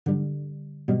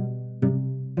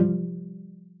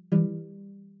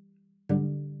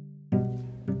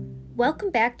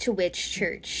Welcome back to Witch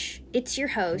Church. It's your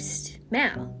host,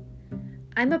 Mal.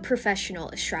 I'm a professional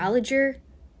astrologer,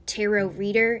 tarot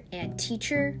reader and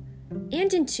teacher,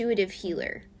 and intuitive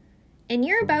healer. And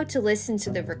you're about to listen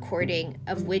to the recording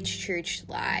of Witch Church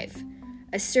Live,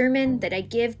 a sermon that I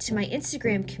give to my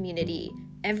Instagram community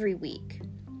every week.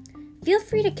 Feel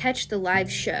free to catch the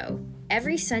live show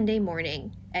every Sunday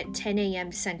morning at 10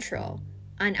 a.m. Central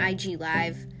on IG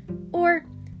Live, or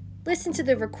listen to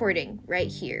the recording right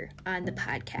here on the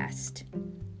podcast.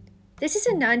 This is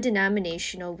a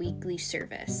non-denominational weekly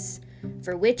service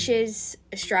for witches,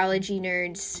 astrology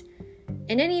nerds,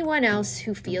 and anyone else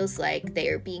who feels like they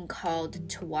are being called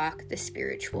to walk the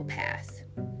spiritual path.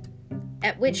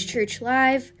 At Witch Church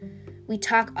Live, we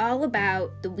talk all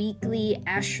about the weekly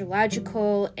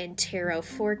astrological and tarot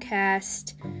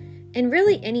forecast, and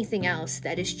really anything else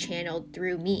that is channeled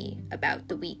through me about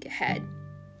the week ahead.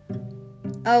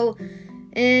 Oh,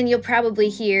 and you'll probably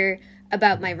hear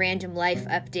about my random life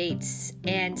updates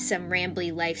and some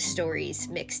rambly life stories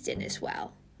mixed in as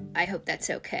well. I hope that's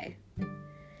okay.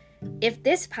 If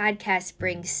this podcast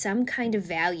brings some kind of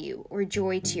value or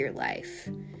joy to your life,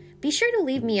 be sure to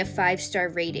leave me a 5-star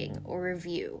rating or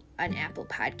review on Apple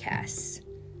Podcasts.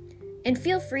 And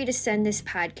feel free to send this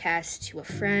podcast to a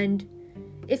friend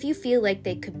if you feel like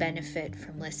they could benefit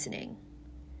from listening.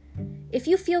 If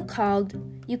you feel called,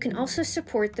 you can also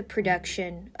support the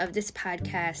production of this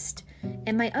podcast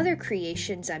and my other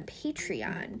creations on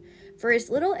Patreon for as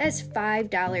little as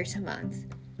 $5 a month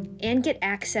and get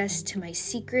access to my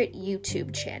secret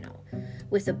YouTube channel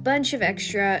with a bunch of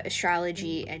extra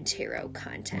astrology and tarot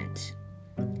content.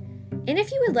 And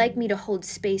if you would like me to hold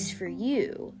space for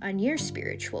you on your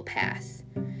spiritual path,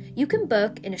 you can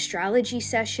book an astrology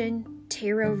session,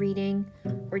 tarot reading,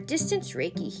 or distance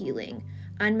Reiki healing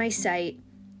on my site,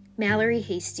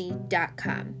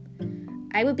 MalloryHasty.com.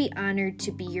 I would be honored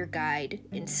to be your guide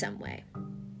in some way.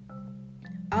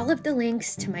 All of the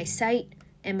links to my site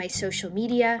and my social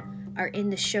media are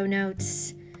in the show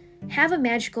notes. Have a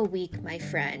magical week, my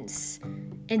friends,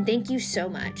 and thank you so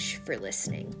much for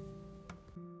listening.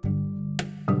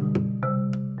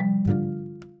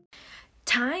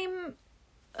 Time,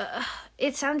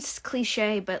 it sounds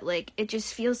cliche, but it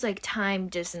just feels like time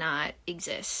does not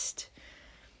exist.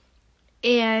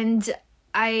 And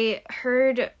I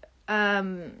heard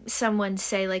someone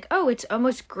say oh, it's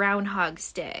almost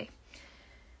Groundhog's Day.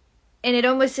 And it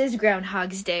almost is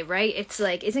Groundhog's Day, right? It's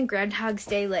isn't Groundhog's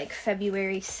Day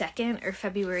February 2nd or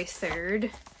February 3rd?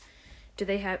 Do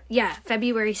they have... Yeah,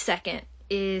 February 2nd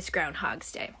is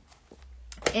Groundhog's Day.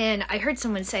 And I heard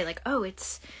someone say oh,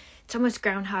 it's almost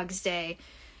Groundhog's Day.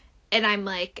 And I'm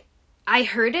I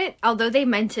heard it, although they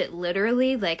meant it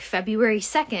literally, February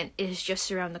 2nd is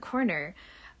just around the corner.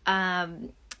 I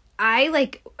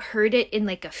heard it in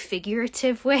a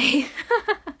figurative way.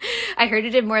 I heard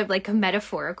it in more of a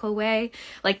metaphorical way.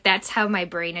 That's how my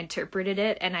brain interpreted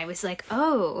it. And I was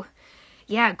oh,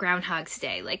 yeah, Groundhog's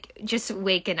Day. Just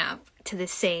waking up to the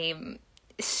same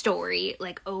story,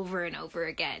 over and over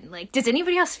again. Does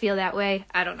anybody else feel that way?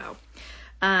 I don't know.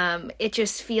 It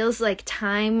just feels like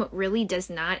time really does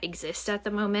not exist at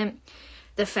the moment.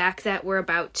 The fact that we're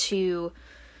about to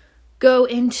go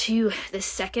into the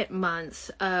second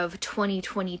month of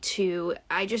 2022,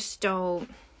 I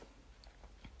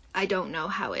don't know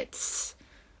how it's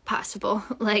possible.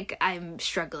 I'm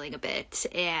struggling a bit,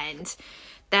 and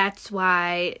that's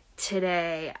why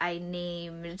today I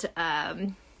named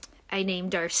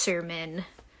our sermon,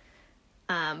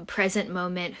 Present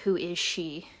Moment, Who Is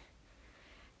She?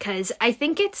 Because I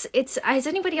think it's, has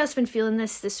anybody else been feeling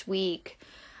this week?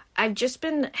 I've just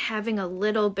been having a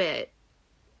little bit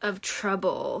of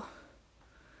trouble,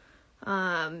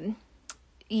 kind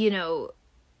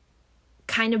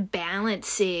of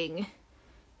balancing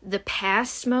the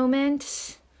past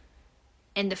moments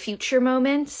and the future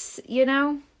moments,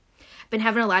 I've been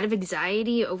having a lot of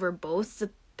anxiety over both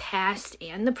the past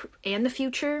and the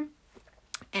future.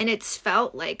 And it's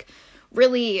felt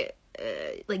really...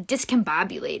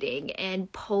 discombobulating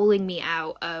and pulling me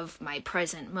out of my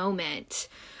present moment,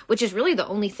 which is really the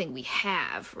only thing we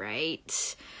have,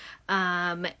 right?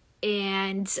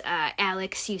 And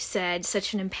Alex, you said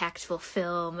such an impactful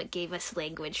film. It gave us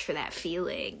language for that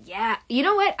feeling. Yeah, you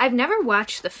know what? I've never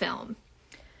watched the film.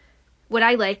 Would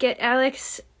I like it,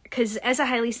 Alex? Because as a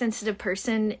highly sensitive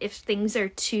person, if films are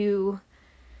too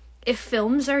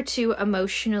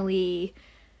emotionally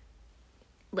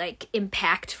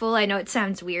impactful, I know it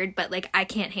sounds weird, but I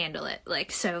can't handle it.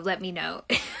 So let me know.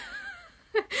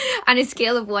 On a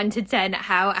scale of 1 to 10,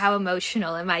 how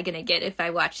emotional am I gonna get if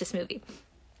I watch this movie?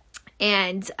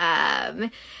 And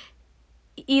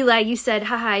Eli, you said,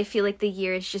 haha, I feel like the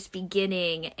year is just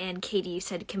beginning. And Katie, you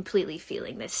said, completely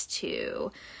feeling this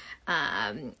too.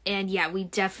 And yeah, we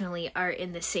definitely are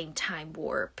in the same time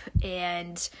warp.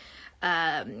 And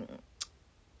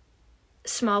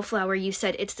Small Flower, you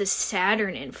said, it's the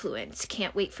Saturn influence.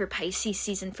 Can't wait for Pisces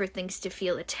season for things to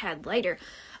feel a tad lighter.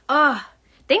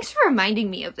 Thanks for reminding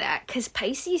me of that, because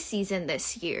Pisces season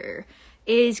this year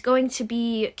is going to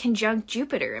be conjunct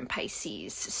Jupiter in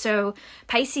Pisces. So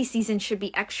Pisces season should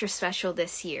be extra special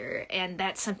this year, and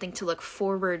that's something to look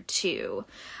forward to.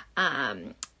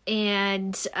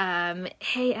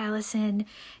 Hey, Allison,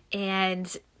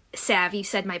 and Sav, you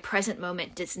said, my present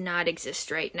moment does not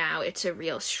exist right now. It's a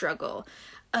real struggle.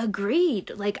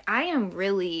 Agreed. Like, I am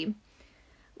really,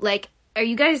 like, are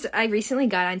you guys, I recently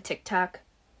got on TikTok,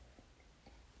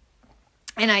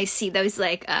 and I see those,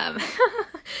 like,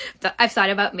 I've thought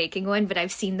about making one, but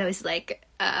I've seen those, like,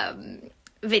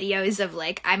 videos of,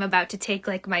 like, I'm about to take,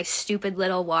 like, my stupid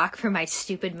little walk for my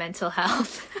stupid mental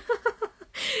health.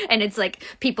 And it's, like,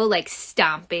 people, like,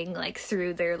 stomping, like,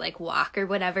 through their, like, walk or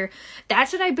whatever.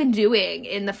 That's what I've been doing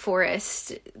in the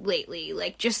forest lately.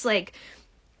 Like, just, like,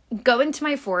 go into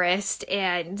my forest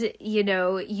and, you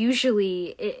know,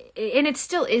 usually, it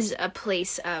still is a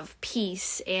place of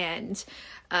peace and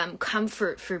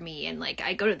comfort for me. And, like,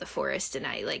 I go to the forest and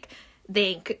I, like,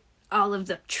 thank all of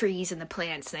the trees and the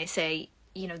plants, and I say,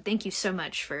 you know, thank you so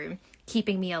much for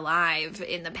keeping me alive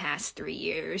in the past 3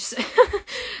 years.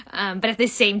 But at the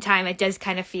same time, it does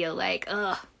kind of feel like,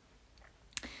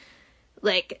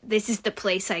 like, this is the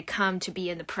place I come to be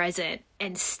in the present,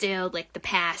 and still, like, the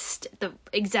past, the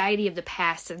anxiety of the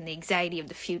past and the anxiety of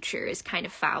the future is kind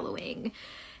of following,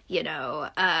 you know.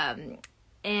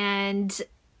 And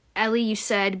Ellie, you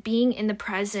said, being in the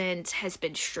present has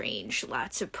been strange.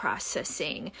 Lots of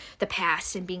processing the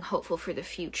past and being hopeful for the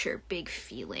future. Big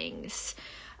feelings.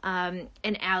 And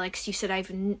Alex, you said,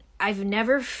 I've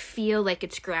never feel like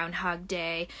it's Groundhog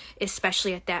Day,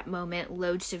 especially at that moment.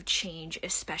 Loads of change,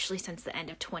 especially since the end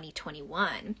of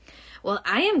 2021. Well,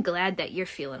 I am glad that you're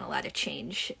feeling a lot of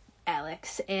change,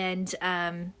 Alex. And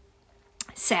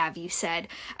Sav, you said,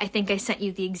 I think I sent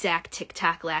you the exact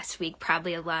TikTok last week,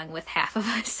 probably along with half of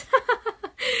us.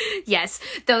 Yes,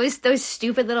 those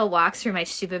stupid little walks for my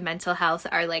stupid mental health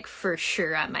are, like, for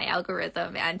sure on my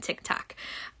algorithm on TikTok.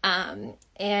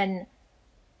 And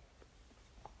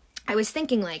I was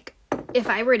thinking, like, if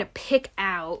I were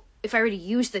to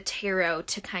use the tarot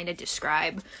to kind of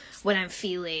describe what I'm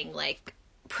feeling, like,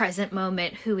 present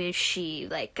moment, who is she,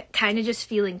 like, kind of just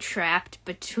feeling trapped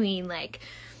between, like,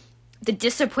 the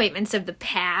disappointments of the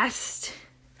past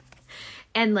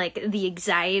and, like, the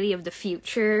anxiety of the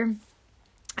future.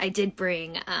 I did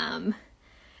bring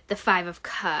the Five of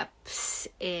Cups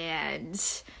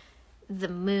and the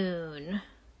Moon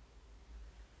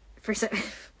for some,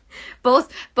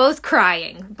 both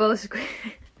crying,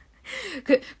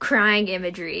 crying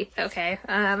imagery. Okay.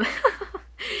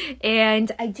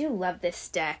 And I do love this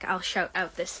deck. I'll shout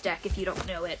out this deck if you don't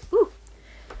know it. Ooh.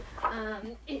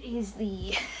 It is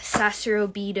the Sasuro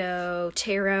Bido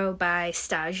Tarot by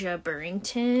Stasia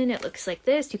Burrington. It looks like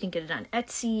this. You can get it on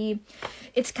Etsy.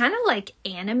 It's kind of like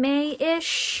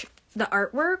anime-ish, the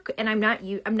artwork, and I'm not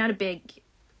a big,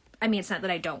 I mean, it's not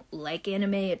that I don't like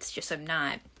anime, it's just I'm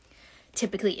not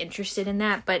typically interested in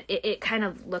that, but it kind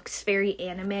of looks very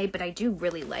anime, but I do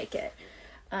really like it.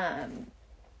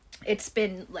 It's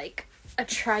been, like, a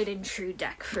tried and true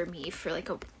deck for me for, like,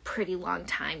 a pretty long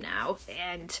time now,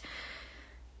 and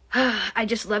I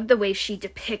just love the way she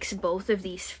depicts both of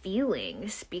these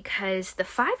feelings, because the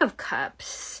Five of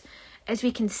Cups, as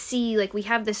we can see, like, we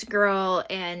have this girl,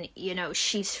 and, you know,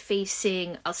 she's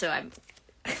facing, also, I'm,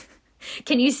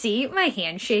 can you see my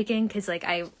hand shaking? Because, like,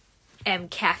 I am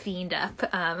caffeined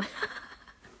up.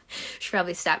 Should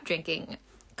probably stop drinking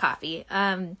coffee.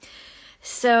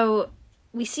 So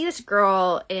we see this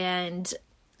girl, and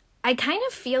I kind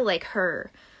of feel like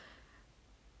her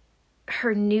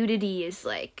nudity is,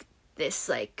 like, this,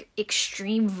 like,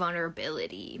 extreme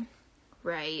vulnerability,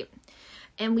 right?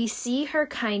 And we see her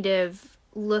kind of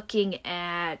looking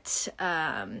at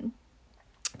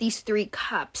these 3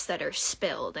 cups that are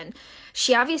spilled, and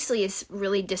she obviously is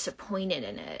really disappointed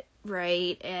in it,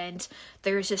 right? And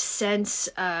there's a sense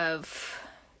of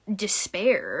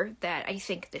despair that I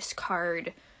think this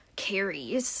card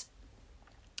carries.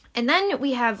 And then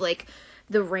we have, like,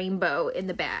 the rainbow in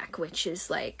the back, which is,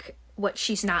 like, what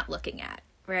she's not looking at,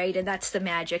 right? And that's the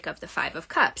magic of the Five of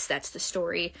Cups. That's the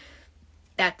story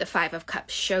that the Five of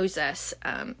Cups shows us.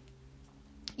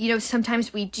 You know,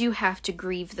 sometimes we do have to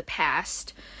grieve the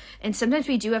past, and sometimes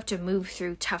we do have to move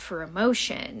through tougher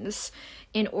emotions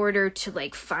in order to,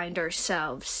 like, find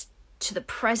ourselves to the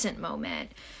present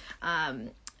moment.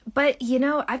 But, you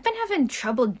know, I've been having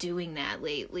trouble doing that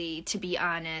lately, to be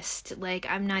honest. Like,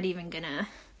 I'm not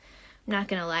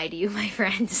gonna lie to you, my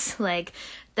friends. Like,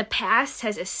 the past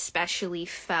has especially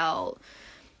felt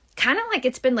kind of like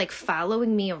it's been, like,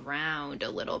 following me around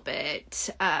a little bit.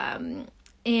 And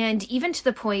even to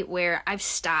the point where I've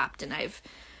stopped and I've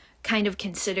kind of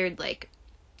considered, like,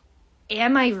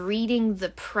 am I reading the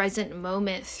present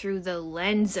moment through the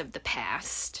lens of the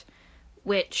past,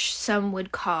 which some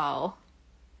would call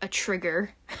a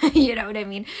trigger? You know what I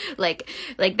mean? Like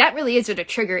that really is what a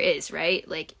trigger is, right?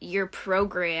 Like, you're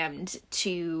programmed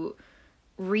to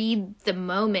read the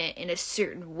moment in a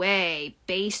certain way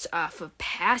based off of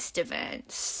past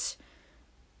events.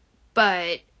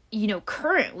 But, you know,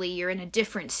 currently you're in a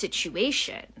different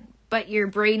situation, but your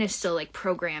brain is still, like,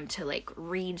 programmed to, like,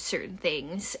 read certain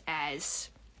things as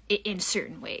in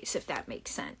certain ways, if that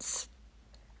makes sense.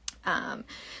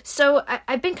 So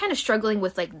I've been kind of struggling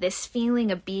with, like, this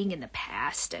feeling of being in the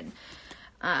past. And,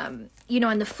 you know,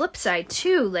 on the flip side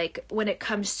too, like, when it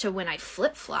comes to when I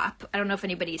flip-flop, I don't know if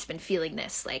anybody's been feeling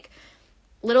this, like,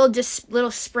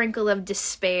 little sprinkle of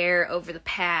despair over the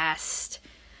past,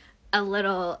 a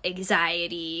little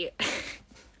anxiety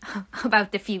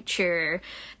about the future,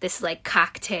 this, like,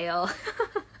 cocktail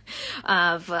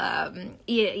of,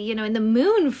 you know, and the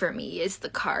moon for me is the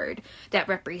card that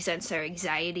represents our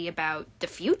anxiety about the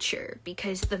future,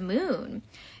 because the moon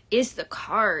is the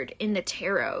card in the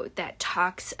tarot that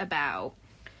talks about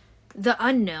the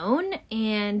unknown.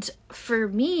 And for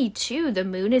me too, the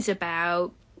moon is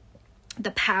about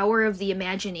the power of the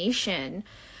imagination,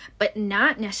 but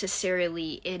not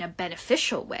necessarily in a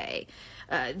beneficial way.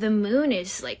 The moon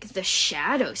is, like, the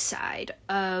shadow side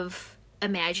of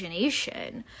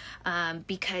imagination,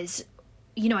 because,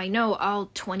 you know, I know all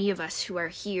 20 of us who are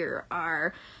here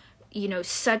are, you know,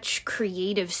 such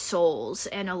creative souls,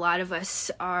 and a lot of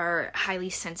us are highly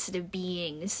sensitive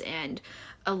beings, and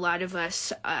a lot of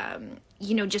us,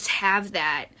 you know, just have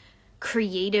that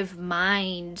creative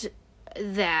mind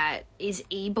that is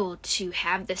able to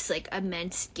have this, like,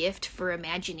 immense gift for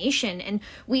imagination. And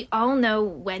we all know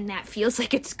when that feels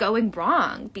like it's going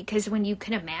wrong, because when you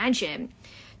can imagine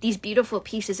these beautiful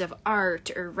pieces of art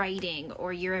or writing,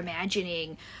 or you're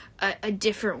imagining a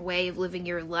different way of living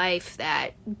your life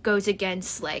that goes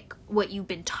against, like, what you've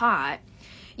been taught,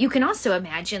 you can also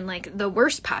imagine, like, the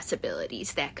worst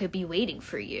possibilities that could be waiting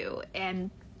for you.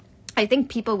 And I think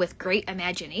people with great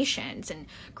imaginations and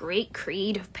great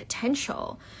creative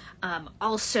potential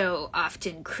also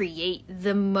often create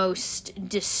the most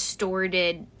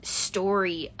distorted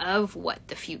story of what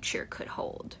the future could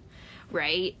hold,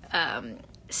 right?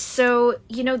 So,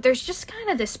 you know, there's just kind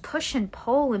of this push and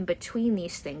pull in between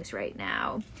these things right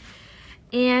now.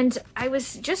 And I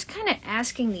was just kind of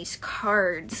asking these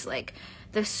cards, like,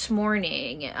 this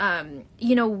morning,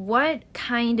 you know, what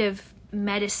kind of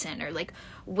medicine, or, like,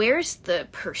 where's the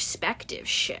perspective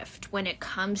shift when it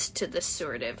comes to the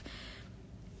sort of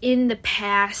in the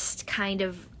past kind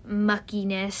of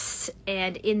muckiness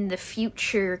and in the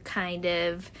future kind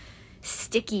of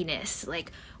stickiness?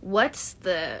 Like, what's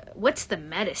the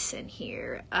medicine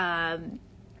here?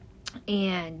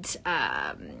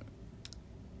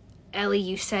 Ellie,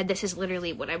 you said this is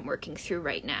literally what I'm working through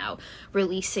right now,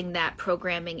 releasing that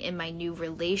programming in my new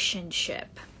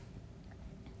relationship.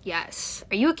 Yes.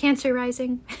 Are you a Cancer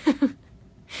rising?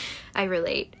 I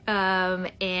relate.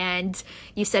 And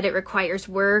you said it requires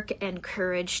work and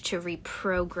courage to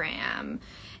reprogram.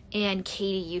 And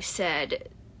Katie, you said,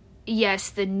 yes,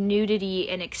 the nudity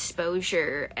and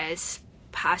exposure as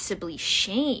possibly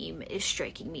shame is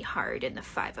striking me hard in the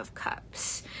Five of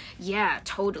Cups. Yeah,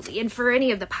 totally. And for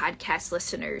any of the podcast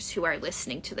listeners who are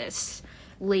listening to this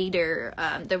later,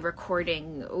 the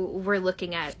recording, we're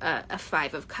looking at a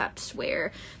Five of Cups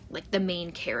where, like, the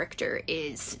main character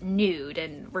is nude,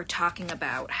 and we're talking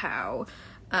about how,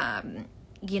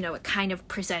 you know, it kind of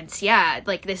presents,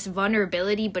 like, this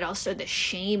vulnerability, but also the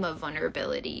shame of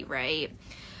vulnerability, right?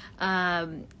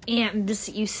 And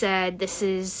you said this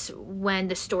is when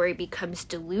the story becomes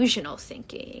delusional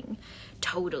thinking.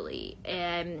 Totally.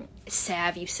 And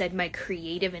Sav, you said my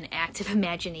creative and active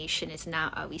imagination is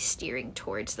not always steering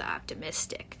towards the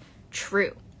optimistic.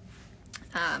 True.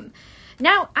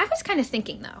 Now, I was kind of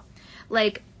thinking, though,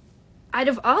 like, out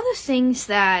of all the things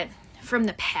that from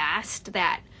the past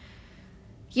that,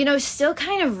 you know, still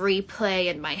kind of replay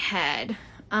in my head,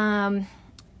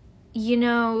 you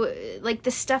know, like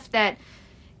the stuff that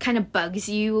kind of bugs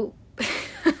you.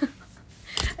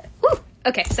 Ooh,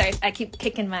 okay, sorry, I keep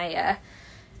kicking my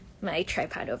my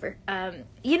tripod over.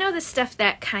 You know, the stuff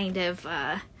that kind of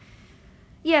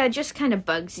yeah, it just kind of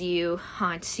bugs you,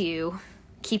 haunts you,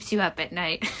 keeps you up at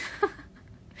night,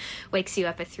 wakes you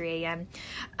up at 3 a.m.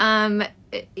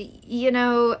 You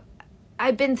know,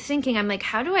 I've been thinking, I'm like,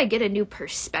 how do I get a new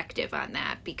perspective on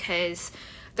that? Because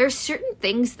there's certain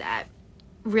things that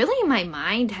really my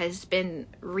mind has been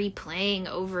replaying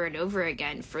over and over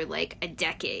again for like a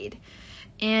decade.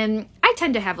 And I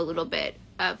tend to have a little bit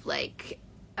of like,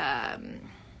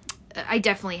 I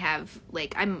definitely have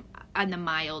like, I'm on the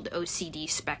mild OCD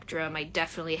spectrum. I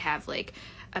definitely have like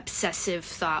obsessive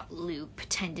thought loop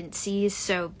tendencies.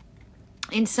 So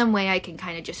in some way I can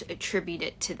kind of just attribute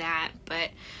it to that. But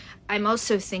I'm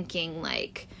also thinking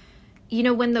like, you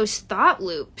know, when those thought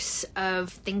loops of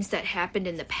things that happened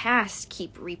in the past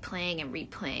keep replaying and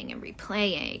replaying and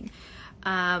replaying,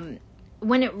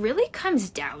 when it really comes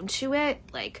down to it,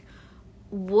 like,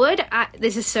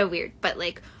 this is so weird, but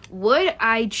like, would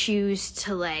I choose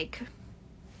to like,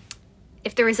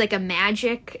 if there was like a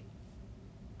magic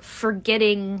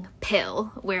forgetting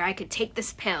pill where I could take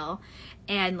this pill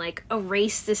and like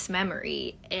erase this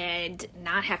memory and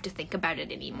not have to think about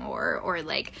it anymore, or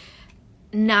like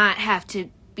not have to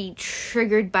be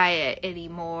triggered by it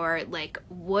anymore, like,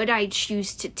 would I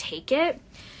choose to take it?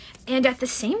 And at the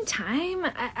same time,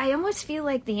 I almost feel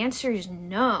like the answer is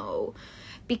no,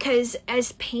 because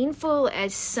as painful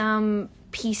as some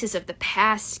pieces of the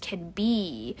past can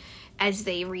be as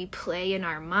they replay in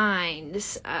our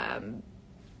minds, I'm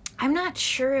not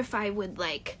sure if I would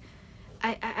like,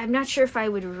 I'm not sure if I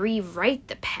would rewrite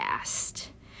the past.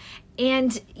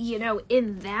 And, you know,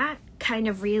 in that kind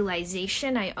of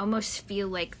realization, I almost feel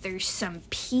like there's some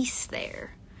peace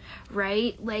there,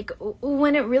 right? Like,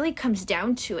 when it really comes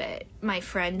down to it, my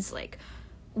friends, like,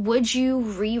 would you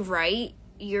rewrite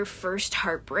your first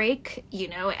heartbreak, you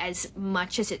know, as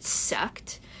much as it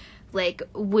sucked? Like,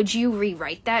 would you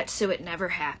rewrite that so it never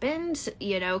happened?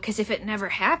 You know, because if it never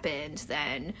happened,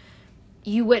 then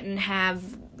you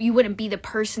wouldn't be the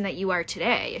person that you are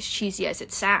today, as cheesy as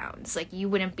it sounds. Like, you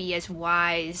wouldn't be as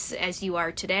wise as you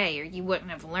are today, or you wouldn't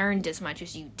have learned as much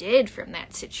as you did from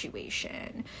that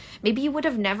situation. Maybe you would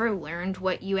have never learned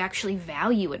what you actually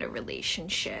value in a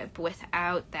relationship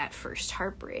without that first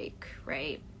heartbreak,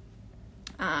 right?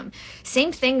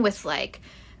 Same thing with like,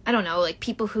 I don't know, like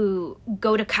people who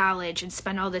go to college and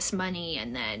spend all this money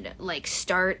and then like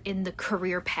start in the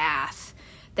career path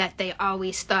that they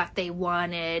always thought they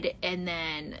wanted, and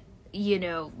then, you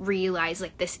know, realize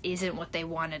like this isn't what they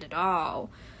wanted at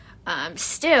all.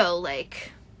 Still,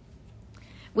 like,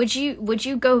 would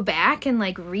you go back and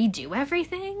like redo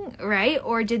everything, right?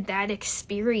 Or did that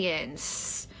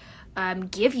experience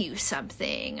give you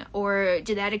something? Or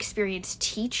did that experience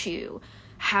teach you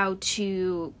how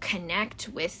to connect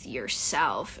with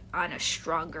yourself on a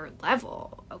stronger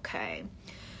level? Okay.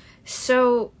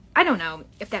 So I don't know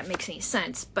if that makes any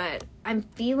sense, but I'm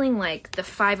feeling like the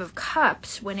 5 of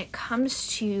Cups, when it comes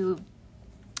to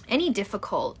any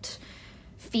difficult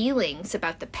feelings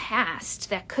about the past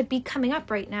that could be coming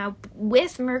up right now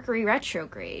with Mercury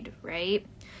retrograde, right?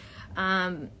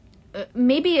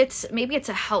 Maybe it's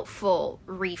a helpful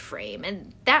reframe,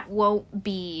 and that won't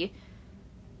be,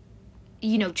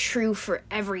 you know, true for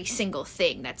every single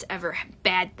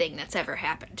bad thing that's ever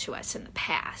happened to us in the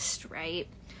past, right?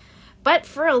 But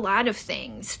for a lot of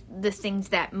things, the things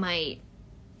that might,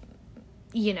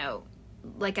 you know,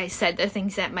 like I said, the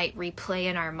things that might replay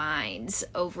in our minds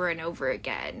over and over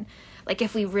again, like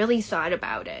if we really thought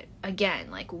about it,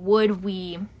 again, like would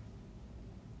we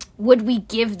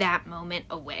give that moment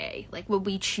away? Like, would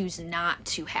we choose not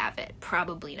to have it?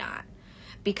 Probably not.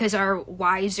 Because our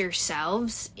wiser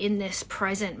selves in this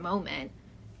present moment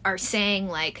are saying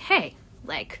like, hey,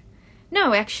 like,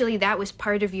 no, actually, that was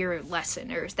part of your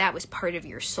lesson, or that was part of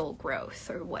your soul growth,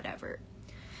 or whatever.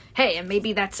 Hey, and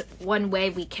maybe that's one way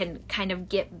we can kind of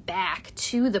get back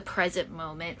to the present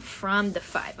moment from the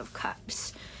 5 of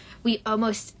Cups. We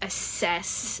almost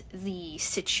assess the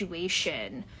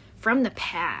situation from the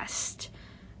past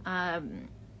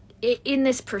in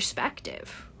this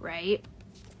perspective, right?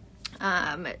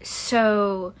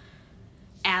 So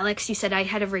Alex, you said, I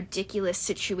had a ridiculous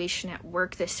situation at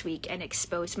work this week and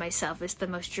exposed myself as the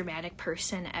most dramatic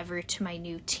person ever to my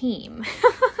new team.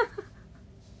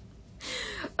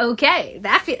 Okay,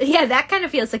 that kind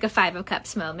of feels like a 5 of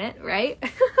Cups moment, right?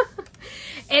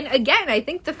 And again, I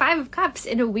think the 5 of Cups,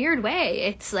 in a weird way,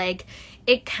 it's like,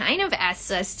 it kind of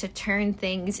asks us to turn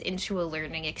things into a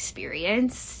learning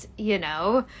experience, you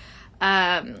know?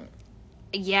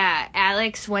 Yeah,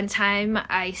 Alex, one time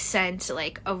I sent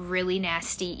like a really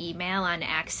nasty email on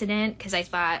accident because I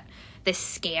thought the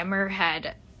scammer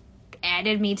had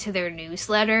added me to their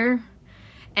newsletter.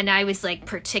 And I was like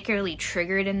particularly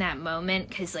triggered in that moment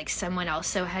because like someone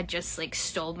also had just like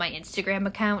stole my Instagram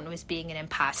account and was being an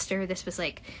imposter. This was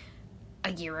like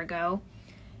a year ago.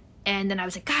 And then I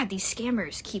was like, God, these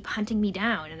scammers keep hunting me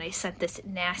down. And I sent this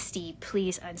nasty,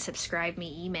 please unsubscribe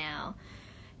me email.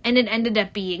 And it ended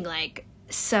up being like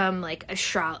some like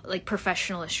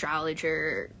professional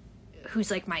astrologer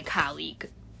who's like my colleague.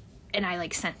 And I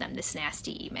like sent them this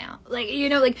nasty email. Like, you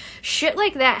know, like shit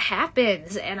like that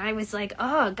happens. And I was like,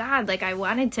 oh God, like I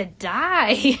wanted to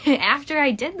die after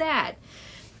I did that.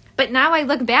 But now I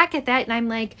look back at that and I'm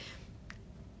like,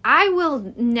 I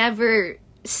will never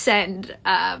send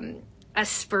a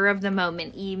spur of the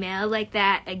moment email like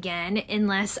that again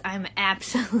unless I'm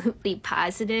absolutely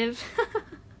positive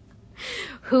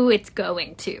who it's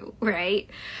going to, right?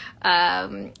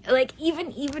 Like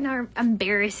even our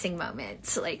embarrassing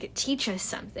moments like teach us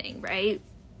something, right?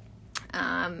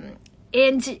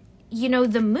 And you know,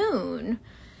 the moon,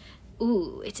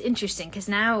 ooh, it's interesting because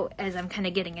now as I'm kind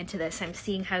of getting into this, I'm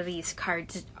seeing how these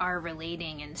cards are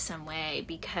relating in some way,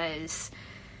 because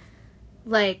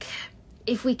like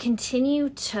if we continue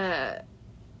to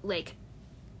like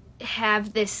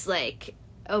have this like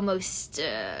almost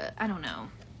I don't know,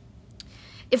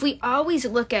 if we always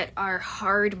look at our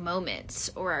hard moments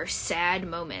or our sad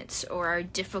moments or our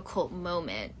difficult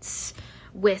moments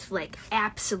with like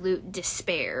absolute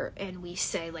despair, and we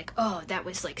say like, oh, that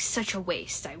was like such a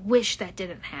waste, I wish that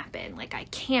didn't happen, like I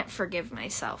can't forgive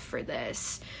myself for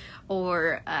this,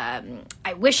 or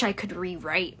I wish I could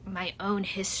rewrite my own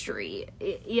history,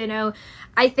 you know,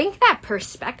 I think that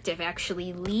perspective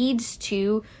actually leads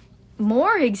to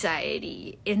more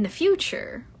anxiety in the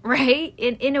future, right?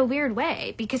 In a weird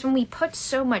way, because when we put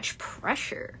so much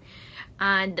pressure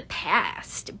on the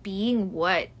past being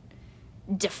what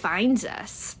defines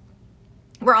us,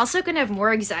 we're also going to have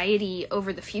more anxiety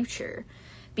over the future,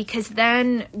 because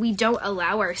then we don't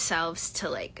allow ourselves to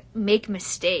like make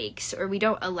mistakes, or we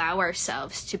don't allow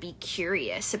ourselves to be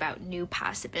curious about new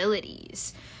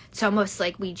possibilities. It's almost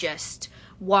like we just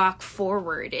walk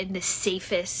forward in the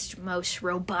safest, most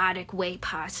robotic way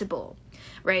possible,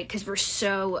 right? Because we're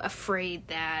so afraid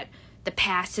that the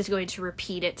past is going to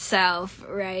repeat itself,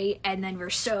 right? And then we're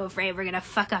so afraid we're going to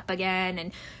fuck up again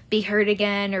and be hurt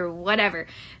again or whatever.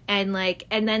 And like,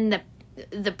 and then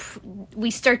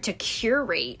we start to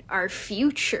curate our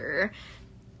future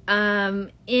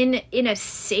in a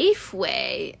safe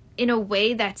way, in a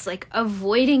way that's like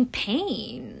avoiding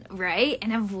pain, right?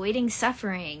 And avoiding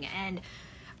suffering. And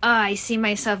I see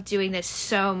myself doing this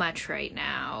so much right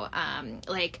now.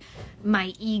 Like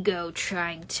my ego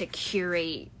trying to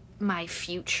curate my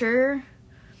future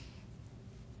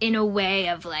in a way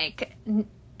of like,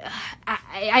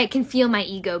 I can feel my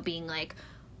ego being like,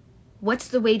 what's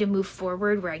the way to move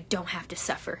forward where I don't have to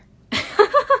suffer?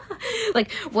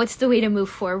 Like, what's the way to move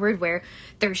forward where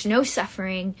there's no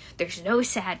suffering, there's no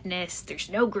sadness, there's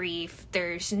no grief,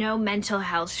 there's no mental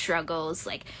health struggles?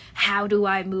 Like, how do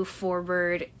I move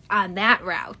forward on that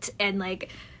route? And like,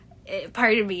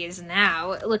 part of me is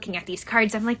now looking at these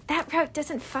cards, I'm like, that route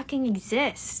doesn't fucking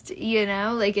exist, you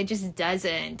know? Like, it just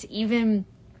doesn't. Even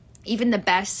the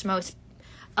best, most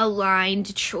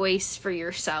aligned choice for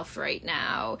yourself right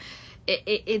now,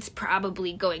 it's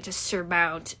probably going to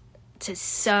surmount to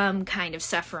some kind of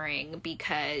suffering,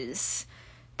 because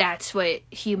that's what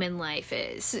human life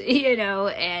is, you know,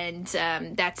 and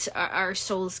that's our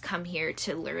souls come here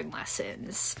to learn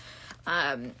lessons.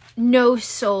 No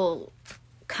soul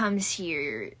comes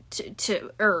here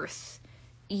to earth,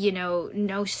 you know,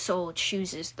 no soul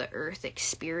chooses the earth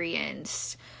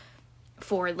experience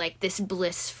for like this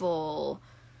blissful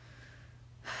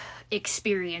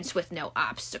experience with no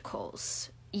obstacles,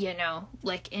 you know,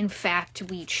 like in fact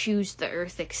we choose the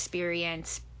earth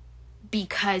experience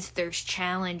because there's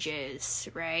challenges,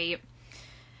 right?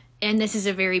 And this is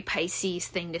a very Pisces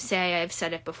thing to say, I've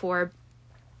said it before,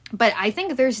 but I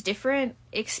think there's different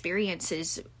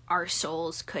experiences our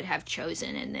souls could have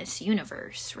chosen in this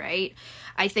universe, right?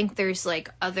 I think there's like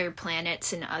other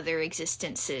planets and other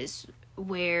existences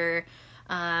where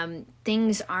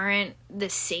things aren't the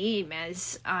same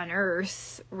as on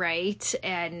Earth, right?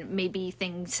 And maybe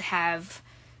things have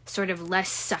sort of less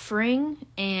suffering.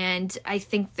 And I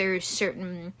think there's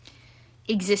certain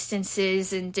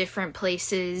existences in different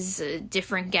places,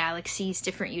 different galaxies,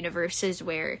 different universes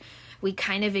where we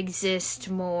kind of exist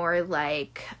more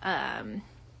like, kind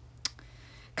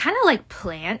of like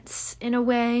plants in a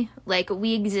way. Like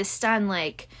we exist on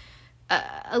like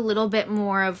a little bit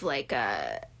more of like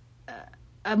a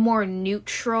more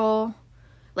neutral,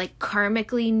 like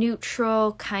karmically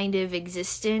neutral kind of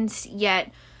existence,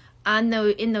 yet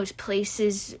in those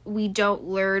places we don't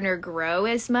learn or grow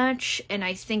as much, and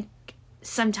I think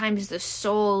sometimes the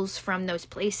souls from those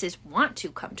places want to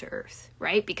come to Earth,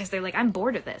 right? Because they're like, I'm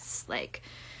bored of this, like,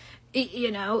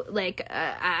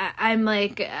 I'm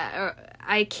like,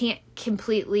 I can't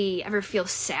completely ever feel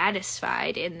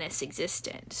satisfied in this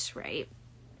existence, right?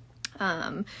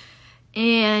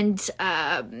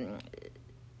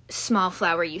 Small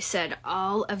Flower, you said,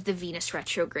 all of the Venus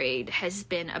retrograde has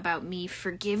been about me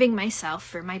forgiving myself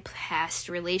for my past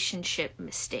relationship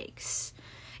mistakes.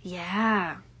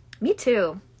 Yeah, me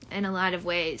too, in a lot of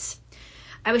ways.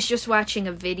 I was just watching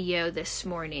a video this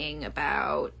morning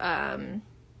about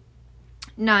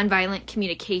nonviolent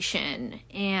communication,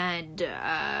 and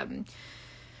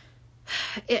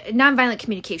nonviolent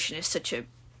communication is such a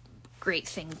great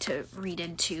thing to read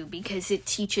into, because it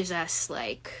teaches us,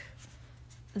 like,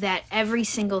 that every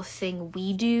single thing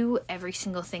we do, every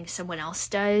single thing someone else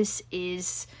does,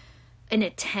 is an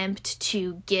attempt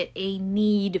to get a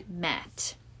need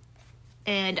met.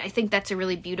 And I think that's a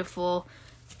really beautiful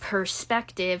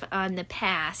perspective on the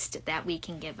past that we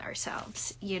can give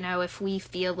ourselves. You know, if we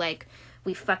feel like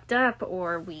we fucked up,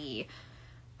 or we,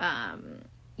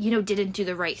 didn't do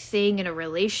the right thing in a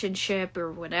relationship or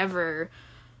whatever,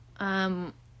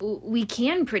 we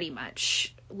can pretty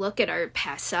much look at our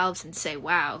past selves and say,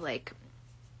 wow, like,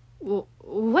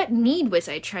 what need was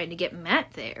I trying to get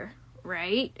met there,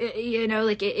 right?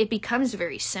 It becomes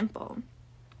very simple.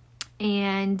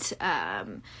 And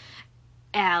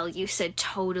Al, you said,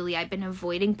 totally, I've been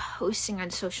avoiding posting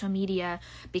on social media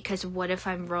because what if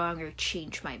I'm wrong or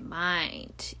change my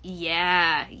mind?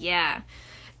 Yeah.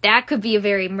 That could be a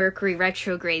very Mercury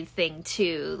retrograde thing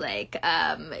too. Like,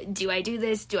 do I do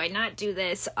this? Do I not do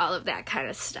this? All of that kind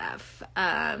of stuff.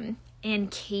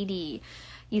 And Katie,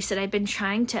 you said, I've been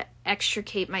trying to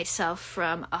extricate myself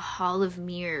from a hall of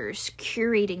mirrors,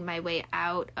 curating my way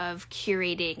out of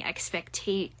curating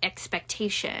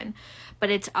expectation, but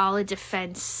it's all a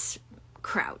defense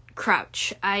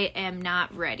crouch. I am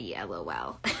not ready,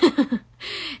 LOL.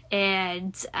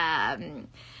 And,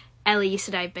 Ellie, you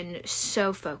said, I've been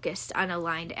so focused on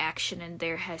aligned action, and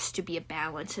there has to be a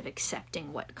balance of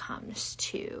accepting what comes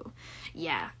to.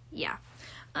 Yeah.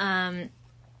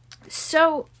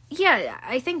 So, yeah,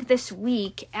 I think this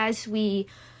week, as we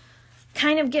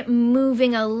kind of get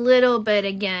moving a little bit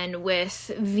again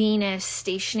with Venus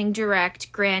stationing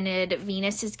direct, granted,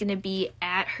 Venus is going to be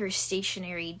at her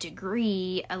stationary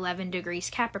degree, 11 degrees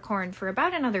Capricorn, for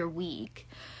about another week.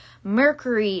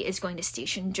 Mercury is going to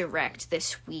station direct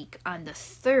this week on the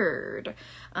 3rd,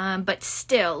 but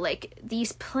still, like,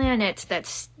 these planets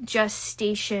that's just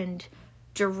stationed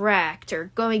direct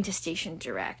or going to station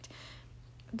direct,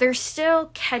 they're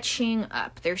still catching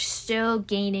up. They're still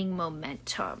gaining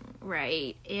momentum,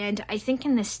 right? And I think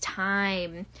in this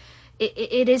time,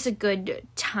 it is a good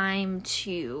time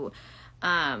to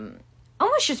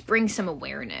almost just bring some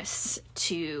awareness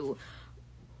to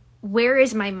where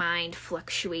is my mind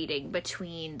fluctuating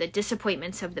between the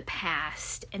disappointments of the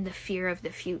past and the fear of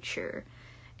the future?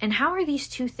 And how are these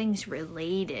two things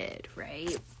related,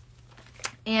 right?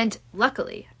 And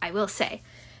luckily, I will say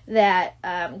that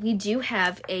we do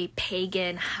have a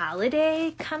pagan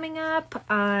holiday coming up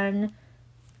on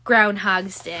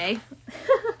Groundhog's Day.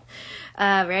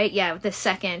 Right? Yeah, the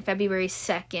 2nd, February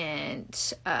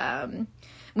 2nd.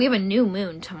 We have a new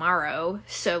moon tomorrow,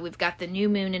 so we've got the new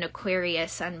moon in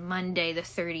Aquarius on Monday the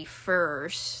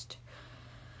 31st.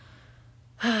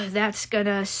 That's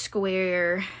gonna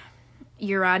square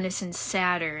Uranus and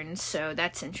Saturn, so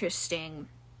that's interesting.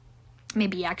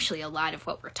 Maybe actually a lot of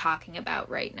what we're talking about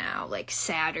right now, like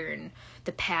Saturn,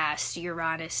 the past,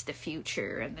 Uranus, the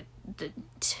future, and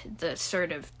the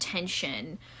sort of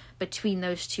tension between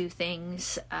those two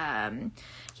things.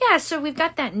 So we've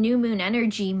got that new moon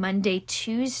energy Monday,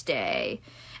 Tuesday,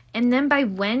 and then by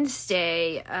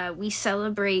Wednesday, we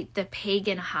celebrate the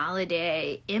pagan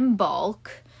holiday Imbolc,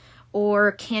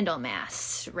 or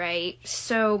Candlemas, right?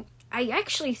 So I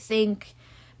actually think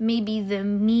maybe the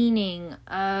meaning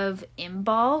of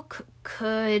Imbolc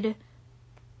could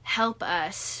help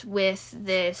us with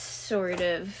this sort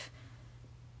of,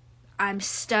 I'm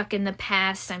stuck in the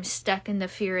past, I'm stuck in the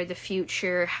fear of the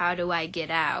future, how do I get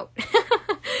out?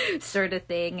 Sort of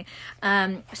thing.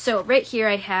 So right here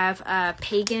I have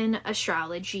Pagan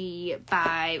Astrology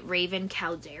by Raven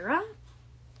Caldera.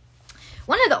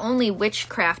 One of the only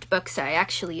witchcraft books I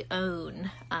actually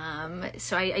own.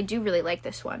 So I do really like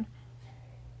this one.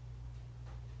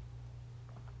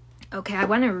 Okay, I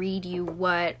want to read you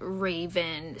what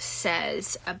Raven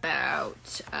says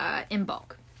about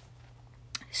Imbolc.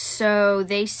 So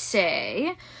they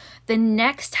say, The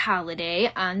next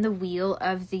holiday on the wheel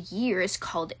of the year is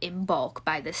called Imbolc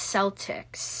by the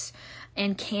Celtics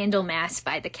and Candlemas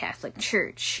by the Catholic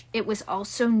Church. It was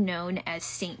also known as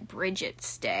St.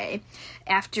 Bridget's Day,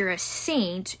 after a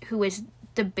saint who was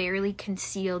the barely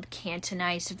concealed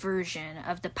canonized version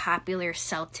of the popular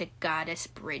Celtic goddess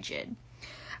Bridget.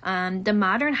 The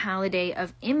modern holiday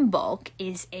of Imbolc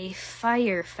is a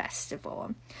fire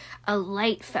festival, a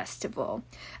light festival,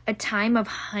 a time of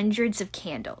hundreds of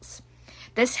candles.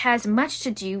 This has much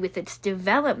to do with its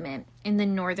development in the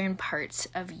northern parts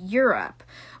of Europe,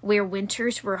 where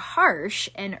winters were harsh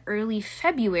and early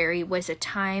February was a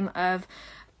time of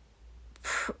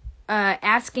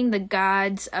asking the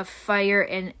gods of fire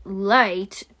and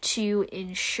light to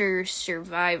ensure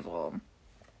survival.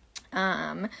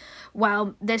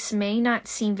 While this may not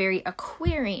seem very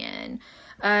Aquarian,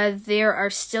 there are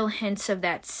still hints of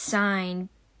that sign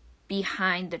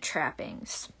behind the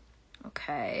trappings.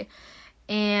 Okay.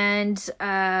 And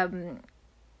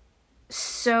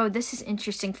so this is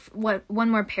interesting. One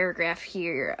more paragraph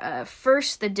here.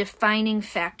 First, the defining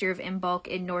factor of Imbolc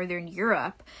in Northern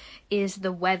Europe is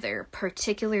the weather,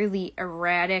 particularly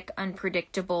erratic,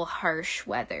 unpredictable, harsh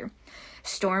weather.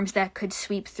 Storms that could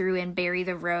sweep through and bury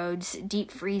the roads,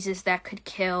 deep freezes that could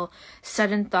kill,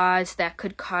 sudden thaws that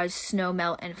could cause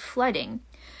snowmelt and flooding.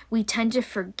 We tend to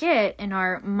forget in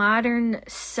our modern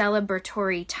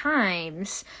celebratory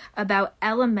times about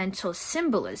elemental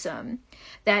symbolism,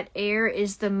 that air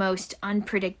is the most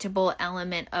unpredictable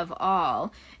element of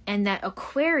all, and that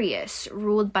Aquarius,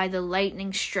 ruled by the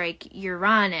lightning strike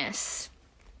Uranus,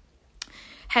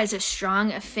 has a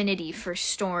strong affinity for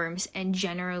storms and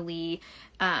generally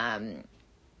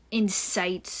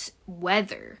incites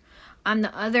weather. On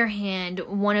the other hand,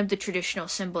 one of the traditional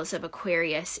symbols of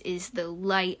Aquarius is the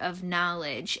light of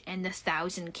knowledge, and the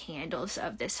 1,000 candles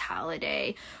of this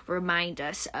holiday remind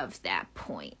us of that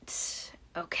point.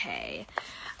 Okay.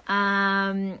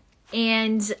 And,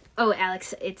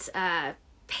 Alex, it's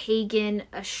pagan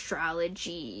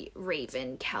astrology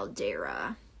Raven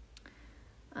Caldera.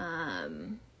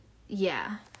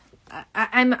 Yeah.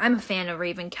 I'm a fan of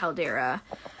Raven Caldera.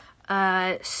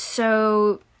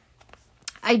 So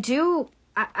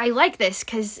I like this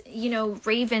because,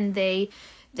 Raven, they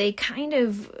kind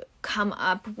of come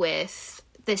up with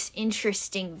this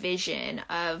interesting vision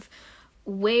of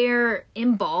where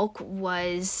Imbolc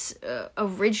was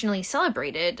originally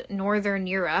celebrated, Northern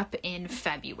Europe, in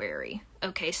February.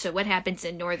 Okay, so what happens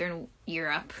in Northern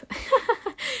Europe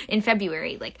in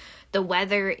February? Like, the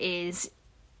weather is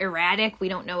erratic. We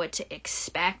don't know what to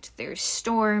expect. There's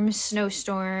storms,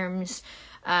 snowstorms,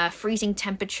 freezing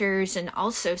temperatures, and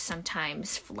also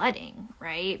sometimes flooding,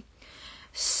 right?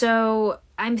 So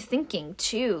I'm thinking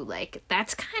too, like,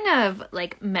 that's kind of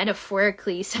like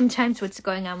metaphorically sometimes what's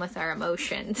going on with our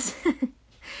emotions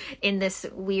in this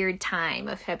weird time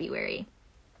of February.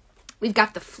 We've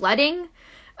got the flooding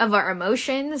of our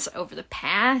emotions over the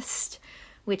past,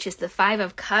 which is the 5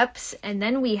 of Cups, and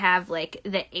then we have like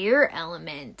the air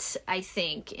element, I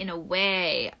think, in a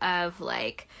way of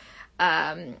like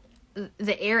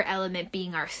the air element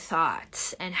being our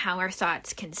thoughts, and how our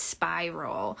thoughts can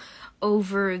spiral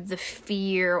over the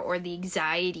fear or the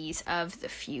anxieties of the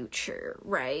future,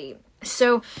 right?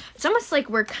 So it's almost like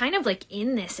we're kind of like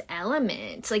in this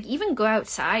element. Like, even go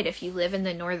outside if you live in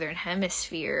the Northern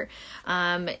Hemisphere.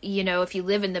 If you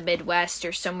live in the Midwest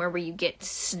or somewhere where you get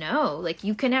snow, like,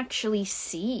 you can actually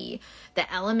see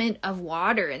the element of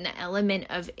water and the element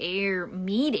of air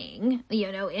meeting,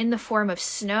 in the form of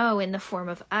snow, in the form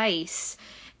of ice.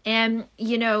 And,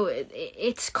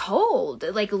 it's cold,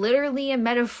 like, literally and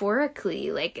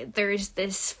metaphorically. Like, there's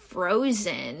this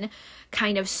frozen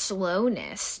kind of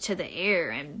slowness to the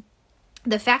air. And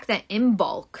the fact that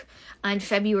Imbolc on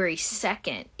February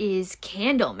 2nd is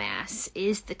Candlemas,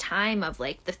 is the time of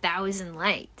like the 1,000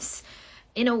 lights.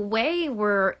 In a way,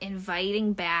 we're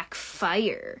inviting back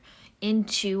fire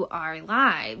into our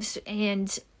lives.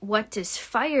 And what does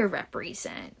fire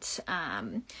represent?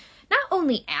 Not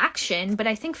only action, but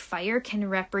I think fire can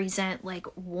represent like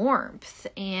warmth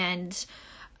and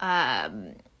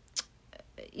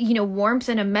warmth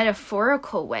in a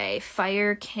metaphorical way.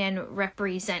 Fire can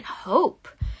represent hope.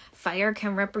 Fire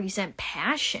can represent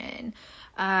passion.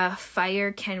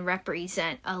 Fire can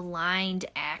represent aligned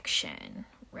action,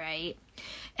 right?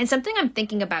 And something I'm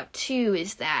thinking about too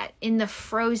is that in the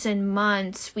frozen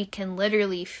months, we can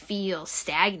literally feel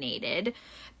stagnated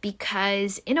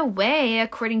because, in a way,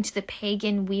 according to the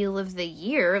pagan wheel of the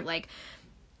year, like,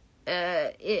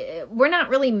 we're not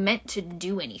really meant to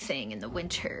do anything in the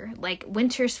winter. Like,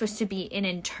 winter's supposed to be an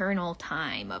internal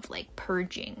time of like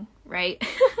purging, right?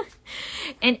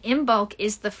 And Imbolc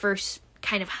is the first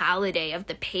kind of holiday of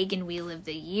the pagan wheel of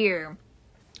the year,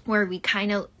 where we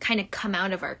kind of come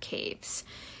out of our caves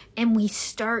and we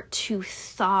start to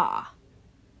thaw.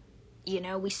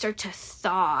 We start to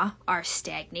thaw our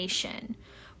stagnation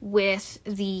with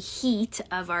the heat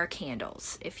of our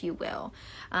candles, if you will.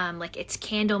 Like it's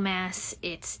Candlemas,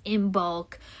 it's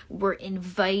Imbolc. We're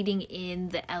inviting in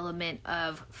the element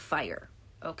of fire.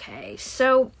 Okay,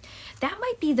 so that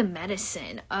might be the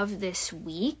medicine of this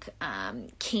week.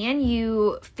 Can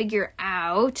you figure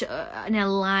out an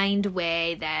aligned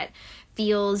way that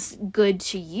feels good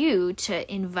to you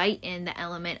to invite in the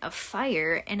element of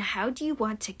fire? And how do you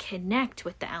want to connect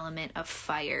with the element of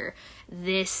fire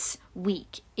this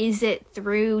week? Is it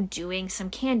through doing some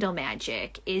candle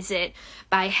magic? Is it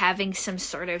by having some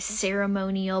sort of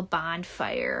ceremonial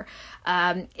bonfire?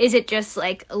 Is it just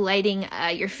like lighting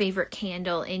your favorite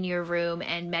candle in your room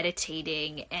and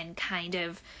meditating and kind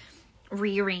of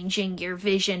rearranging your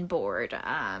vision board?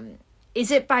 Is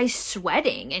it by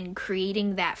sweating and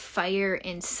creating that fire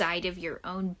inside of your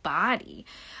own body?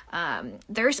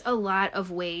 There's a lot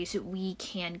of ways we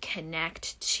can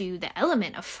connect to the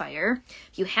element of fire.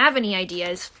 If you have any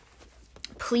ideas,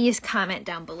 please comment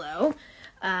down below.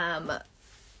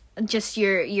 Just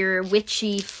your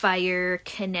witchy fire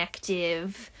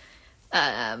connective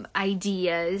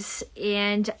ideas.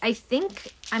 And I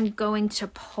think I'm going to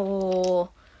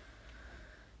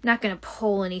not going to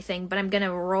pull anything, but I'm going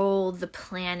to roll the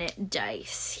planet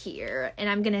dice here. And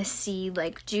I'm going to see,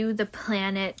 like, does the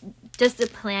planet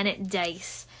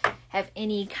dice have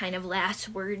any kind of last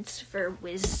words for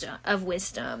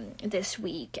wisdom this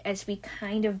week as we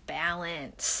kind of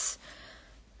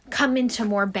come into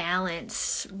more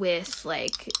balance with,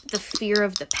 like, the fear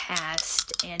of the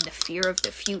past and the fear of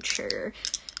the future.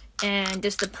 And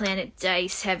does the planet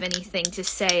dice have anything to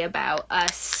say about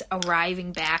us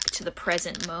arriving back to the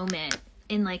present moment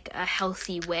in like a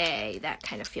healthy way? That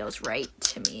kind of feels right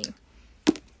to me.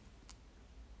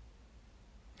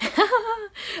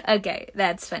 Okay,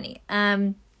 that's funny.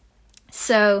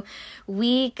 So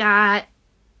we got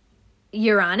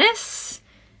Uranus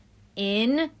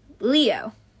in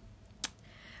Leo.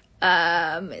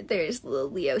 There's the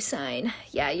little Leo sign.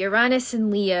 Yeah, Uranus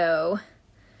in Leo.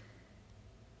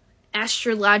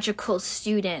 Astrological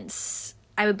students,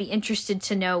 I would be interested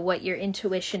to know what your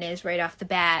intuition is right off the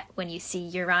bat when you see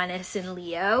Uranus in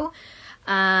Leo.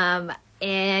 And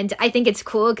I think it's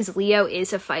cool because Leo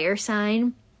is a fire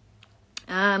sign.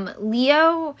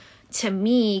 Leo, to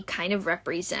me, kind of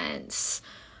represents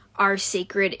our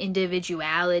sacred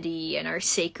individuality and our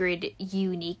sacred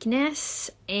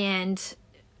uniqueness. And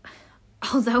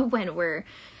although when we're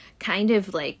kind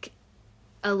of like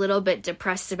a little bit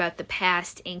depressed about the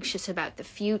past, anxious about the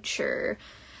future,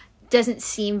 doesn't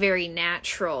seem very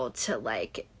natural to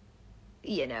like,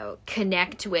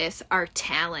 connect with our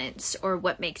talents or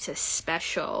what makes us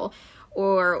special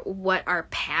or what our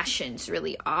passions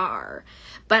really are.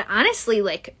 But honestly,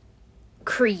 like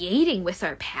creating with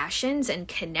our passions and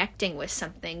connecting with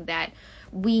something that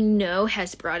we know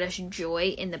has brought us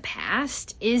joy in the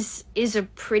past is a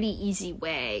pretty easy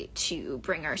way to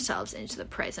bring ourselves into the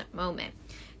present moment.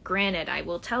 Granted, I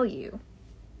will tell you,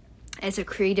 as a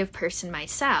creative person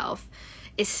myself,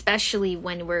 especially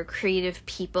when we're creative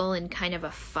people in kind of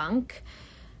a funk,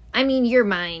 I mean, your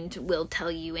mind will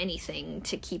tell you anything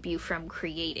to keep you from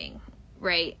creating,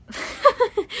 right?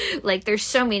 Like, there's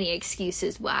so many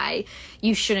excuses why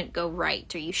you shouldn't go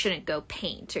write, or you shouldn't go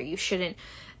paint, or you shouldn't,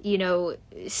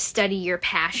 study your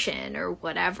passion or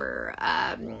whatever.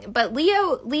 But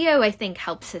Leo, I think,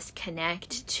 helps us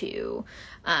connect to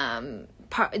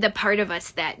the part of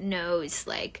us that knows,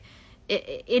 like,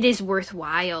 it is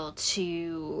worthwhile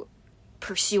to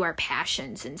pursue our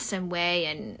passions in some way,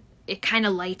 and it kind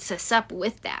of lights us up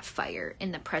with that fire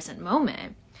in the present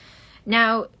moment.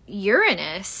 Now,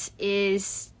 Uranus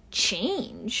is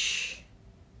change,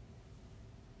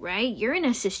 right?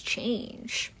 Uranus is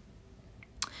change.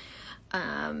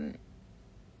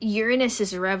 Uranus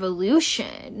is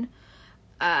revolution.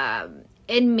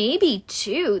 And maybe,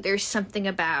 too, there's something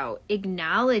about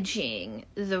acknowledging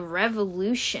the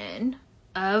revolution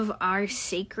of our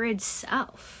sacred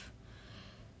self.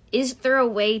 Is there a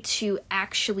way to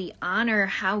actually honor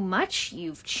how much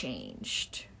you've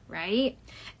changed, right?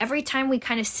 Every time we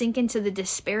kind of sink into the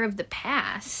despair of the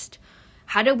past,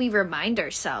 how do we remind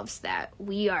ourselves that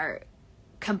we are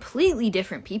completely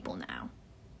different people now,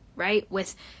 right?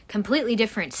 With completely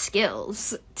different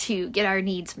skills to get our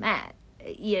needs met.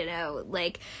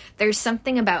 Like, there's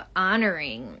something about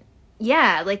honoring.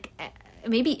 Yeah, like,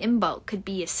 maybe Imbolc could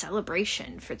be a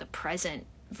celebration for the present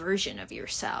version of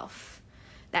yourself.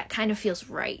 that kind of feels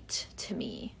right to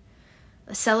me.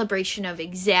 A celebration of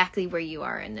exactly where you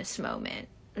are in this moment.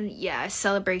 Yeah, a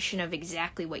celebration of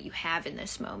exactly what you have in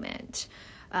this moment.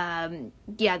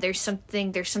 There's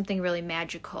something really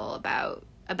magical about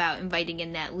inviting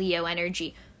in that Leo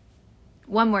energy.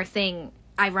 One more thing,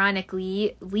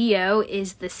 ironically, Leo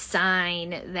is the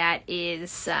sign that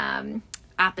is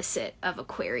opposite of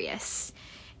Aquarius,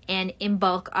 and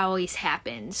Imbolc always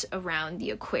happens around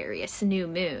the Aquarius new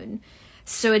moon.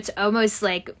 So it's almost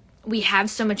like we have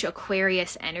so much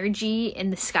Aquarius energy in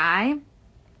the sky.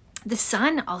 The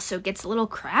sun also gets a little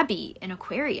crabby in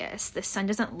Aquarius. The sun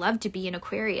doesn't love to be in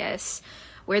Aquarius.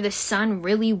 Where the sun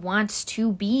really wants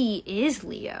to be is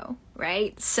Leo,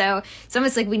 right? So it's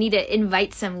almost like we need to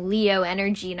invite some Leo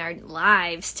energy in our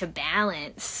lives to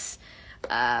balance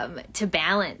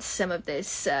some of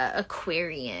this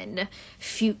Aquarian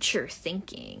future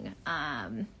thinking.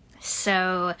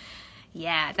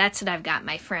 Yeah, that's what I've got,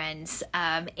 my friends.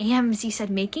 Ams, you said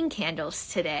making candles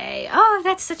today. Oh,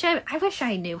 I wish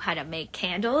I knew how to make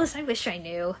candles. I wish I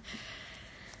knew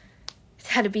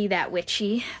how to be that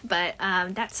witchy. But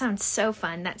that sounds so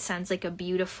fun. That sounds like a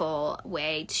beautiful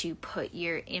way to put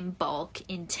your Imbolc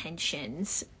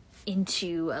intentions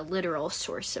into a literal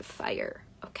source of fire.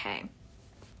 Okay.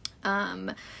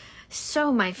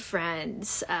 So my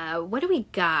friends, what do we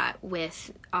got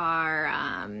with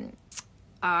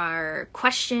our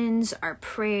questions, our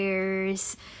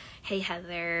prayers? Hey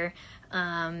Heather.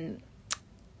 What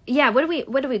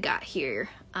do we got here?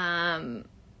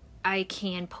 I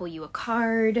can pull you a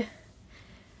card.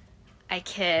 I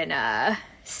can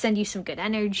send you some good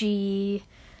energy.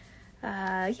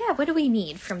 What do we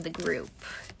need from the group?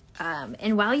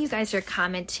 And while you guys are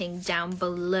commenting down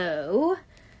below,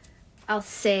 I'll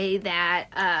say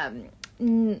that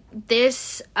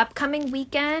this upcoming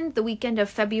weekend, the weekend of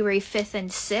February 5th and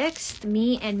 6th,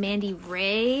 me and Mandy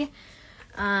Ray,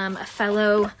 a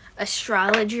fellow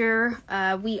astrologer,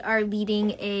 we are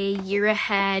leading a year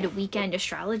ahead weekend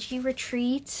astrology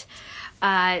retreat.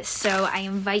 So I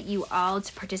invite you all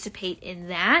to participate in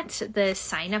that. The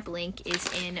sign-up link is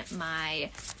in my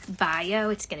bio.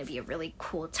 It's going to be a really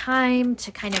cool time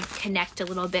to kind of connect a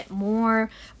little bit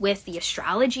more with the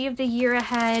astrology of the year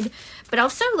ahead, but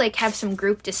also like have some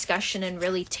group discussion and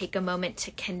really take a moment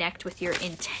to connect with your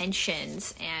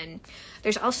intentions. And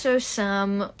there's also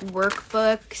some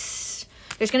workbooks.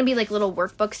 There's going to be like little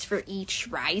workbooks for each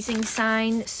rising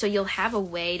sign, so you'll have a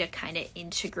way to kind of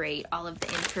integrate all of the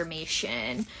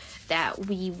information that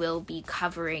we will be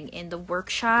covering in the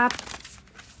workshop.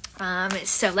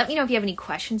 So let me know if you have any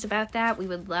questions about that. We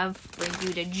would love for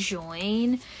you to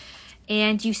join.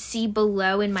 And you see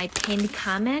below in my pinned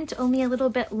comment, only a little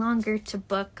bit longer to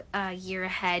book a year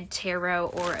ahead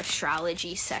tarot or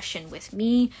astrology session with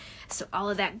me. So all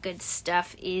of that good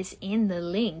stuff is in the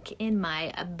link in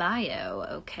my bio,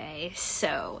 okay?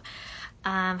 So,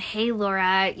 hey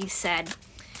Laura, you said,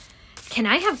 can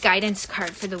I have guidance card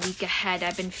for the week ahead?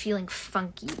 I've been feeling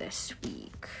funky this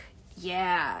week.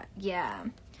 Yeah.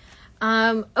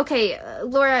 Okay,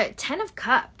 Laura, 10 of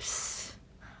Cups.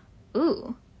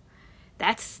 Ooh.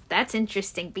 That's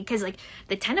interesting, because like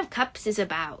the 10 of Cups is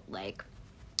about like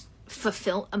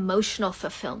emotional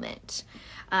fulfillment.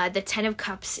 The 10 of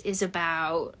Cups is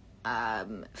about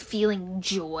feeling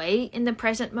joy in the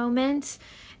present moment,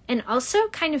 and also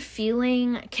kind of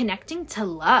connecting to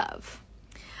love.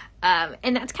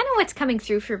 And that's kind of what's coming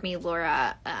through for me,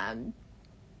 Laura.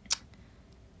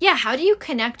 How do you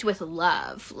connect with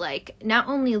love? Like not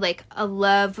only like a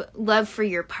love for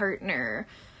your partner,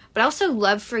 but also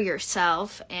love for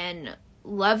yourself and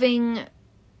loving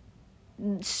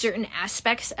certain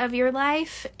aspects of your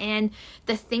life and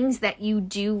the things that you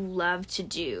do love to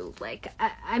do. Like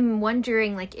I'm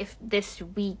wondering like if this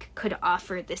week could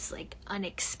offer this like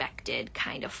unexpected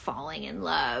kind of falling in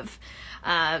love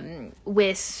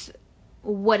with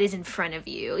what is in front of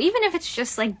you, even if it's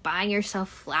just like buying yourself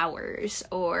flowers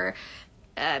or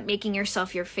making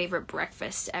yourself your favorite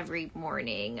breakfast every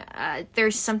morning.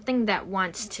 There's something that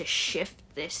wants to shift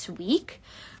this week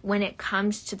when it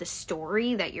comes to the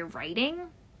story that you're writing.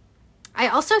 I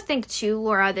also think too,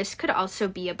 Laura, this could also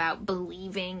be about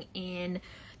believing in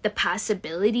the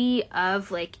possibility of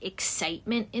like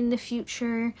excitement in the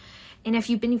future. And if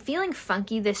you've been feeling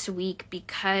funky this week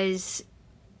because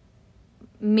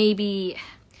maybe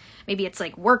it's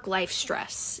like work-life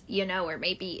stress, or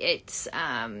maybe it's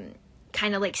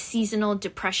kind of like seasonal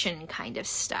depression kind of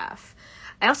stuff.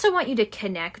 I also want you to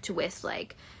connect with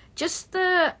like just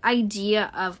the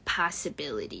idea of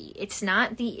possibility. It's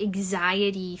not the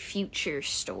anxiety future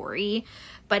story,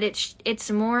 but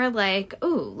it's more like,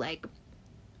 like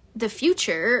the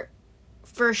future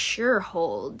for sure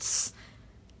holds,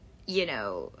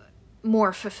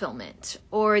 more fulfillment,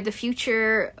 or the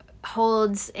future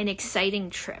holds an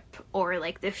exciting trip, or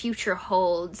like the future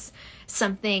holds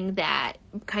something that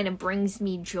kind of brings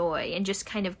me joy, and just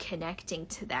kind of connecting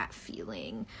to that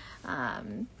feeling.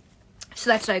 So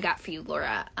that's what I got for you,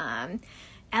 Laura.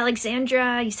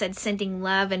 Alexandra, you said sending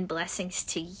love and blessings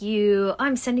to you.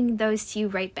 I'm sending those to you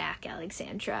right back,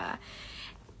 Alexandra.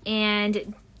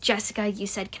 And Jessica, you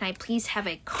said, can I please have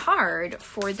a card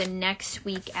for the next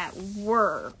week at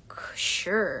work?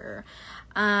 Sure.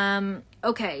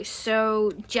 Okay,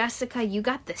 so Jessica, you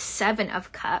got the 7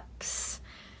 of Cups.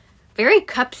 Very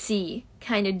cupsy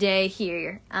kind of day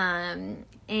here. The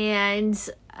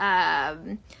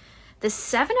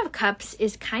 7 of Cups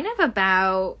is kind of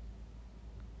about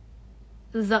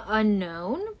the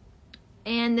unknown.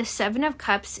 And the 7 of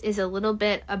Cups is a little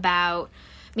bit about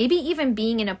maybe even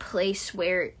being in a place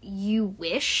where you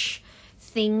wish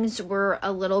things were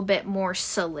a little bit more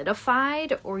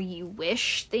solidified, or you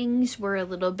wish things were a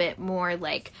little bit more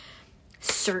like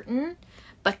certain,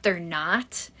 but they're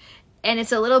not. And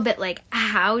it's a little bit like,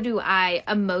 how do I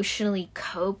emotionally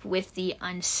cope with the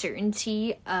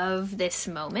uncertainty of this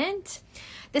moment?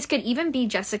 This could even be,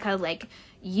 Jessica, like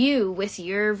you with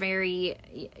your very,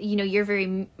 you're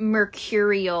very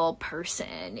mercurial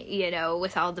person,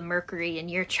 with all the Mercury in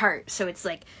your chart. So it's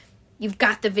like, you've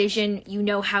got the vision, you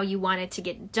know how you want it to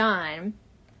get done,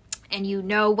 and you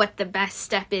know what the best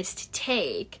step is to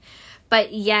take.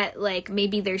 But yet, like,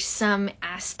 maybe there's some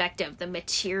aspect of the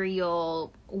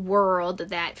material world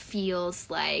that feels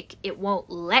like it won't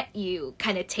let you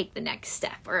kind of take the next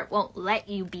step, or it won't let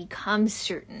you become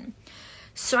certain.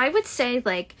 So I would say,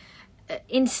 like,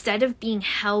 instead of being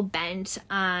hell-bent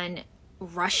on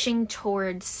rushing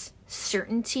towards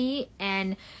certainty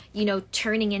and,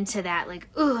 turning into that, like,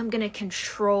 oh, I'm going to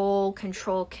control,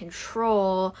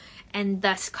 and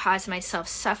thus cause myself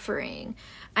suffering,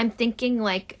 I'm thinking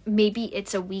like maybe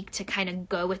it's a week to kind of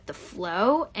go with the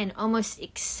flow and almost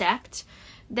accept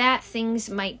that things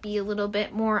might be a little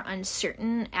bit more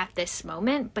uncertain at this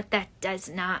moment, but that does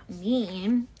not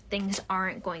mean things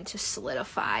aren't going to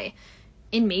solidify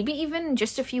in maybe even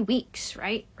just a few weeks,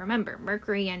 right? Remember,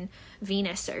 Mercury and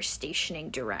Venus are stationing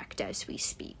direct as we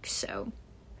speak. So,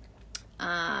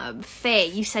 Faye,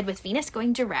 you said with Venus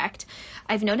going direct,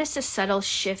 I've noticed a subtle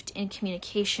shift in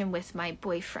communication with my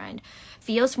boyfriend.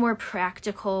 Feels more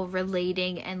practical,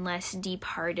 relating, and less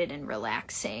deep-hearted and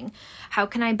relaxing. How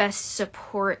can I best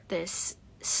support this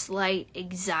slight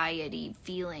anxiety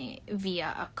feeling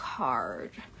via a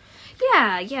card?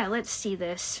 Yeah, let's see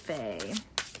this, Faye.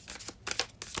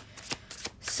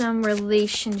 Some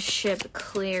relationship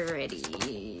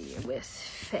clarity with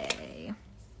Faye.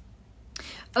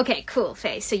 Okay, cool,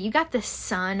 Faye. So you got the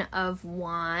Son of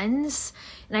Wands,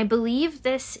 and I believe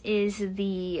this is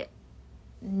the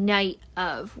Knight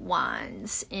of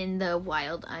Wands in the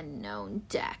Wild Unknown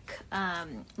deck.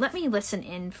 Let me listen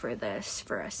in for this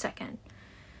for a second.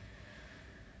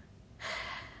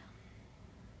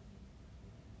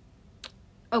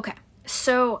 Okay,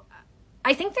 so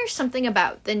I think there's something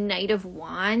about the Knight of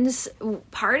Wands.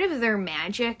 Part of their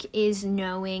magic is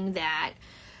knowing that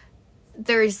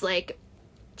there's like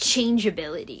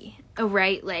changeability,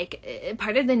 right? Like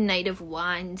part of the Knight of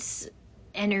Wands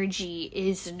energy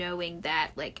is knowing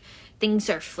that like things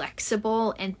are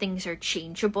flexible and things are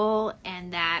changeable,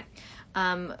 and that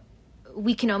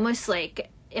we can almost like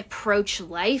approach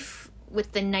life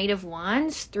with the Knight of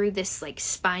Wands through this like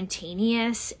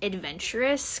spontaneous,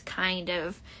 adventurous kind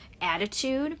of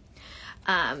attitude.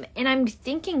 And I'm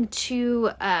thinking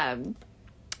too,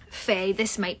 Faye,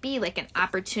 this might be like an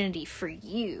opportunity for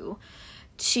you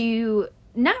to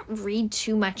not read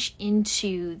too much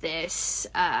into this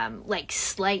like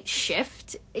slight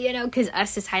shift, because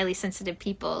us as highly sensitive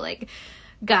people, like,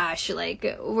 gosh, like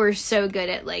we're so good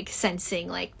at like sensing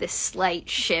like the slight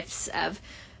shifts of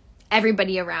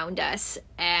everybody around us,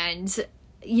 and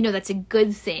that's a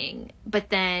good thing. But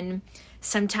then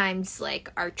sometimes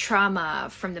like our trauma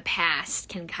from the past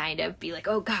can kind of be like,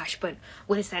 oh gosh, but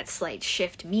what does that slight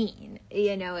shift mean?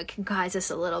 It can cause us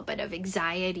a little bit of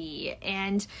anxiety.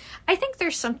 And I think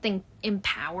there's something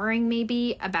empowering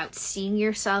maybe about seeing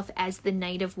yourself as the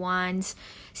Knight of Wands,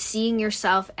 seeing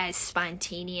yourself as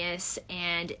spontaneous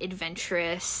and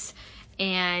adventurous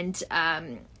and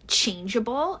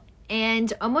changeable,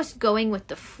 and almost going with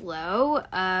the flow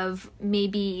of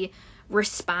maybe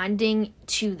responding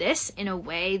to this in a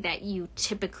way that you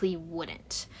typically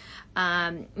wouldn't.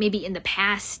 Maybe in the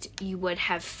past you would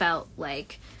have felt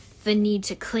like the need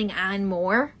to cling on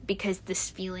more because this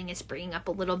feeling is bringing up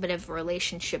a little bit of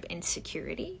relationship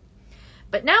insecurity.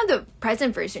 But now the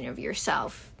present version of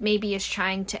yourself maybe is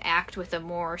trying to act with a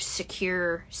more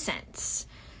secure sense.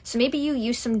 So maybe you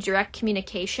use some direct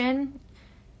communication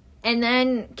and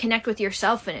then connect with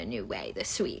yourself in a new way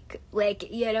this week. Like,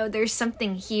 there's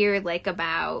something here like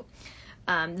about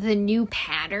the new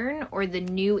pattern or the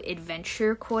new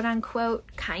adventure, quote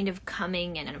unquote, kind of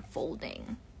coming and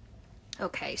unfolding.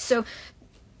 Okay, so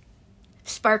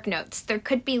spark notes. There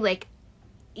could be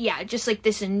just like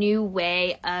this new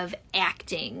way of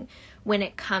acting when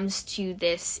it comes to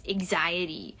this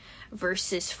anxiety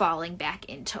versus falling back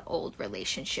into old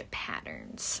relationship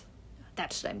patterns.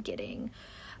 That's what I'm getting.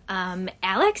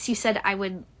 Alex, you said I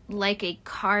would like a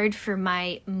card for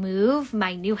my move,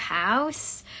 my new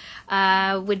house.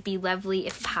 Would be lovely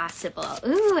if possible.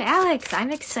 Ooh, Alex, I'm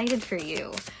excited for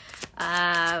you.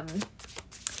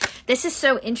 This is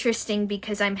so interesting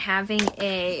because I'm having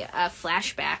a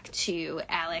flashback to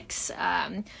Alex,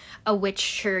 a witch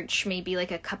church maybe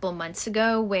like a couple months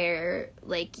ago where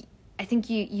I think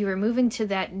you were moving to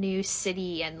that new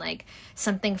city and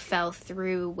something fell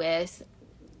through with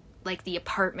the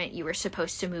apartment you were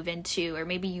supposed to move into, or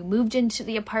maybe you moved into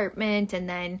the apartment and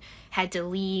then had to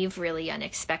leave really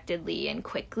unexpectedly and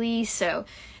quickly. So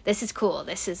this is cool.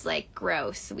 This is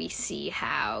growth. We see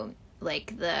how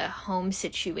the home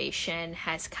situation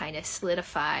has kind of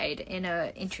solidified in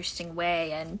a interesting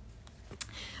way. And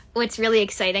what's really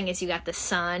exciting is you got the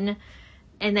Sun,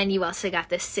 and then you also got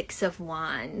the Six of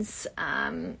Wands.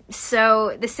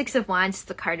 So the Six of Wands is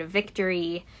the card of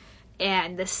victory,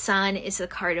 and the Sun is the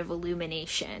card of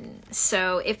illumination.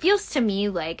 So it feels to me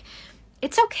like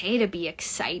it's okay to be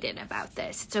excited about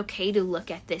this. It's okay to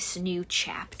look at this new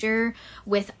chapter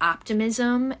with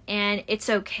optimism, and it's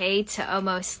okay to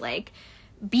almost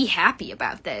be happy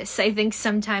about this. I think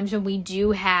sometimes when we do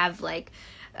have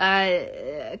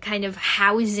kind of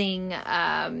housing,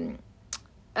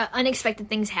 unexpected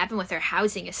things happen with our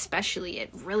housing especially, it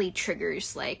really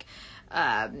triggers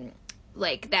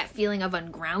that feeling of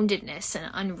ungroundedness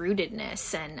and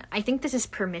unrootedness. And I think this is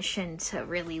permission to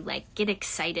really get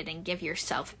excited and give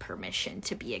yourself permission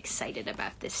to be excited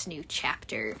about this new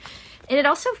chapter. And it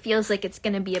also feels like it's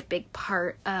going to be a big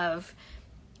part of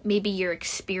maybe your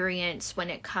experience when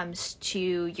it comes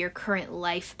to your current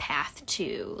life path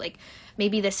too.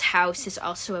 Maybe this house is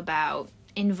also about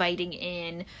inviting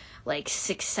in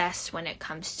success when it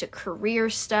comes to career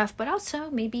stuff, but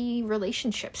also maybe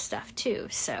relationship stuff too.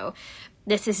 So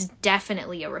this is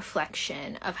definitely a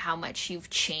reflection of how much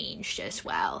you've changed as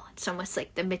well. It's almost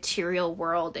like the material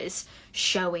world is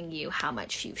showing you how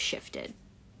much you've shifted.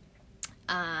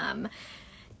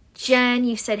 Jen,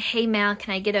 you said, hey Mal,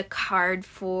 can I get a card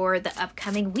for the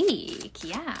upcoming week?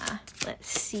 Yeah, let's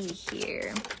see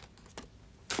here.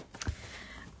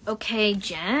 Okay,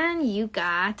 Jen, you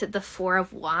got the Four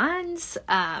of Wands.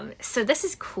 So this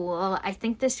is cool. I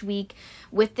think this week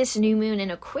with this new moon in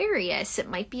Aquarius, it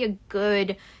might be a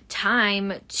good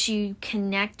time to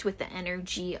connect with the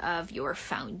energy of your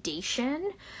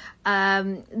foundation.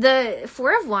 The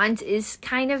Four of Wands is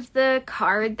kind of the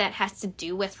card that has to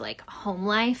do with home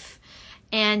life,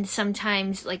 and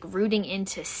sometimes rooting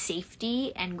into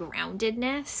safety and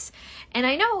groundedness. And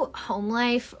I know home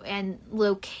life and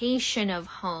location of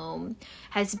home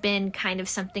has been kind of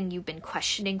something you've been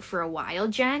questioning for a while,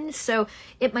 Jen. So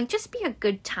it might just be a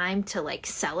good time to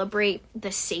celebrate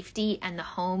the safety and the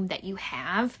home that you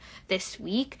have this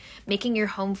week, making your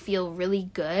home feel really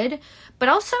good, but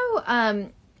also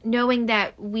knowing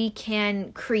that we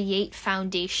can create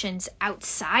foundations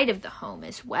outside of the home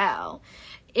as well.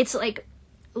 It's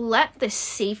let the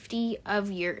safety of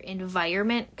your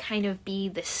environment kind of be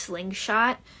the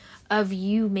slingshot of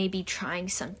you maybe trying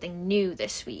something new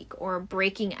this week, or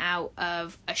breaking out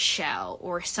of a shell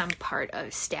or some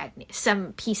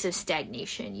piece of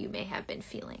stagnation you may have been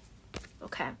feeling.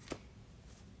 Okay.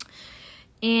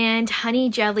 And Honey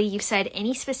Jelly, you said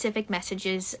any specific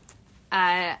messages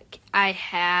I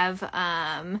have.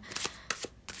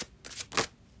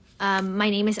 My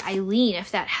name is Eileen,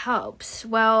 if that helps.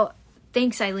 Well,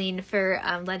 thanks, Eileen, for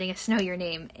letting us know your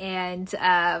name. And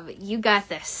you got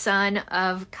the Son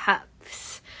of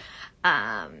Cups.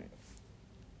 I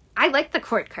like the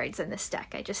court cards in this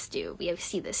deck. I just do. We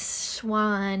see this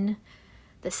Swan,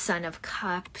 the Son of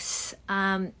Cups.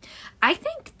 I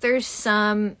think there's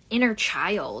some inner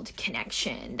child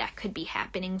connection that could be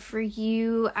happening for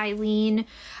you, Eileen.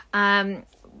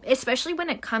 Especially when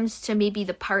it comes to maybe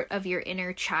the part of your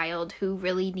inner child who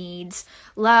really needs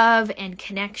love and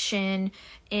connection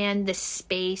and the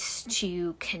space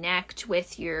to connect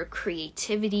with your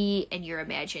creativity and your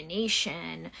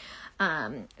imagination.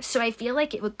 So I feel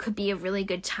like it could be a really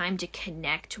good time to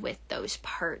connect with those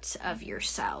parts of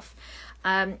yourself.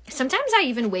 Sometimes I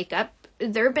even wake up.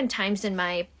 There have been times in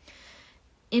my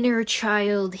inner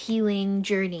child healing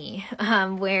journey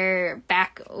where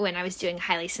back when I was doing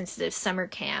highly sensitive summer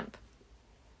camp,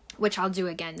 which I'll do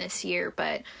again this year,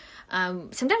 but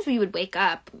sometimes we would wake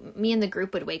up, me and the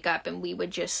group would wake up, and we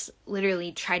would just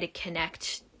literally try to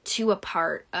connect to a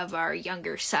part of our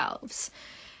younger selves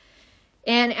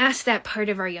and ask that part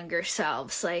of our younger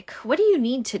selves, like, what do you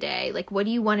need today? Like, what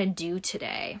do you want to do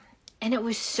today? And it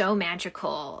was so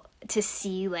magical to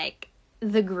see, like,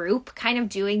 the group kind of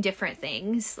doing different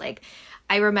things. Like,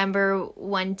 I remember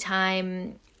one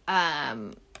time,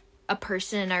 a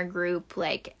person in our group,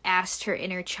 like, asked her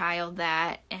inner child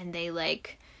that, and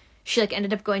she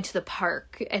ended up going to the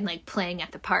park and like playing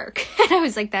at the park. And I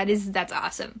was like, that's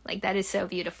awesome. Like, that is so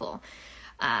beautiful.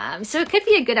 So it could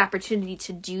be a good opportunity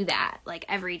to do that, like,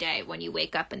 every day when you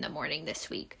wake up in the morning this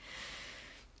week.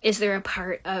 Is there a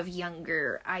part of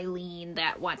younger Eileen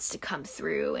that wants to come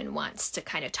through and wants to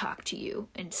kind of talk to you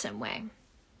in some way?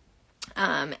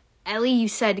 Ellie, you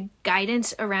said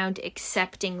guidance around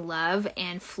accepting love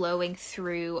and flowing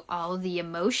through all the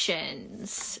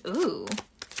emotions. Ooh.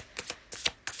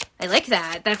 I like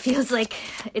that. That feels like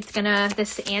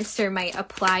this answer might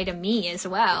apply to me as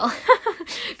well.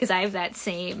 Because I have that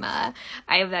same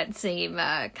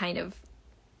kind of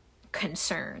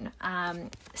concern.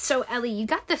 So Ellie, you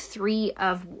got the 3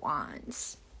 of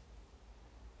Wands.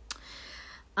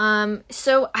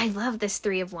 So I love this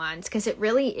 3 of Wands because it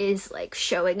really is like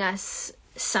showing us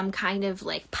some kind of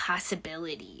like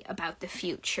possibility about the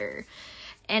future.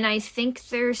 And I think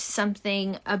there's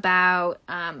something about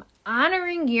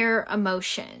honoring your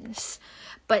emotions,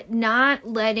 but not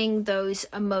letting those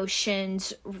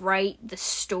emotions write the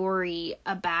story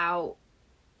about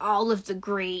all of the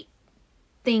great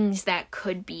things that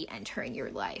could be entering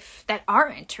your life, that are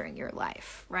entering your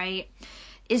life, right?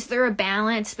 Is there a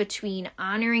balance between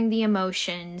honoring the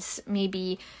emotions,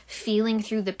 maybe feeling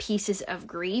through the pieces of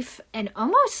grief, and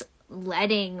almost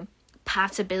letting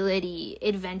possibility,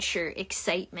 adventure,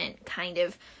 excitement kind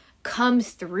of come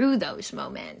through those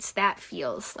moments? That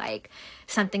feels like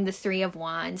something the 3 of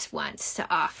Wands wants to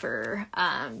offer.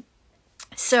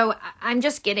 So I'm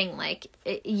just getting like,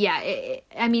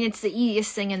 I mean, it's the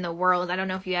easiest thing in the world. I don't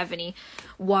know if you have any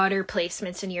water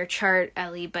placements in your chart,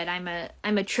 Ellie, but I'm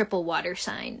a triple water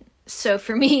sign. So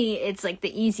for me, it's like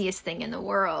the easiest thing in the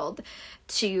world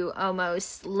to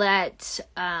almost let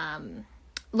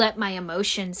my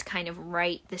emotions kind of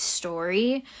write the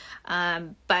story.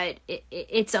 But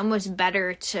it's almost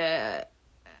better to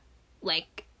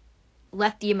like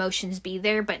let the emotions be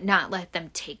there, but not let them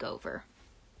take over.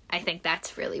 I think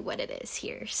that's really what it is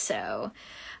here. So,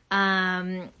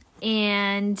 and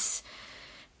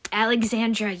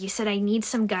Alexandra, you said I need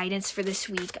some guidance for this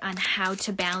week on how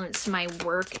to balance my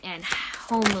work and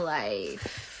home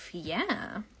life.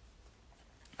 Yeah.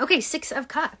 Okay, 6 of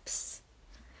Cups.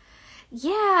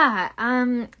 Yeah,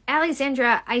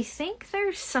 Alexandra, I think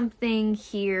there's something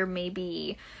here,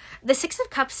 maybe. The 6 of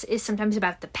Cups is sometimes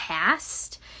about the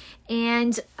past.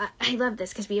 And I love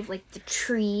this because we have like the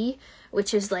tree,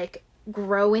 which is like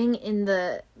growing in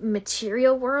the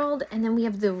material world. And then we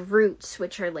have the roots,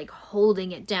 which are like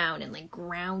holding it down and like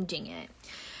grounding it.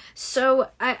 So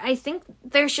I think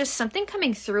there's just something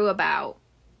coming through about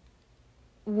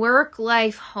work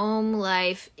life, home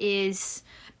life is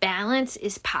balance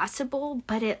is possible,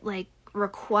 but it like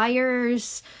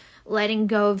requires letting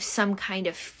go of some kind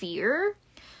of fear.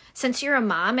 Since you're a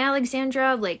mom,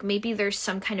 Alexandra, like maybe there's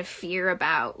some kind of fear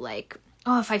about like,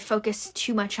 oh, if I focus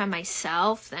too much on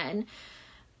myself, then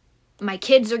my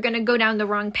kids are going to go down the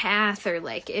wrong path. Or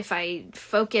like if I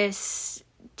focus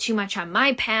too much on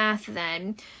my path,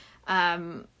 then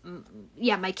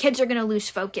my kids are going to lose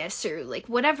focus, or like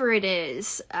whatever it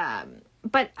is.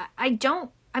 But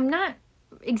I'm not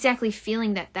exactly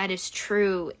feeling that is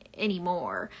true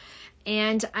anymore.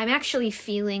 And I'm actually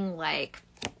feeling like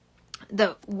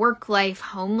the work-life,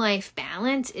 home-life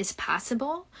balance is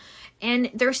possible. And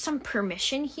there's some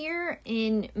permission here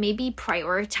in maybe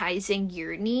prioritizing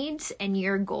your needs and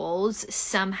your goals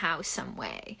somehow, some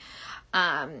way.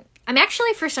 I'm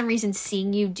actually, for some reason,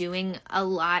 seeing you doing a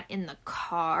lot in the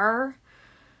car.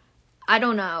 I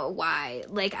don't know why.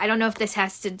 Like, I don't know if this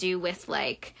has to do with,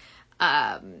 like,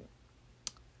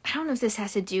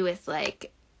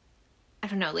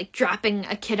 dropping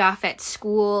a kid off at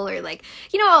school, or like,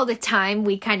 all the time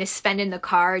we kind of spend in the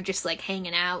car just like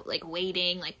hanging out, like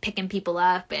waiting, like picking people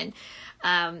up. And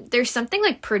there's something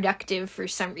like productive for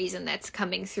some reason that's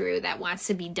coming through that wants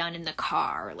to be done in the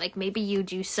car. Like maybe you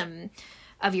do some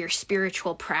of your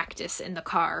spiritual practice in the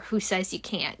car. Who says you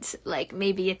can't? Like,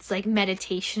 maybe it's like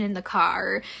meditation in the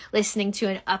car, listening to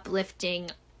an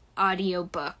uplifting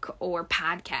audiobook or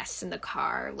podcasts in the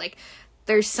car. Like,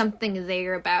 there's something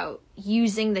there about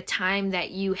using the time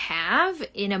that you have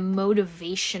in a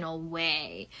motivational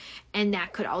way. And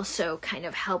that could also kind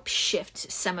of help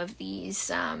shift some of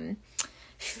these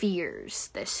fears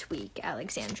this week,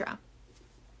 Alexandra.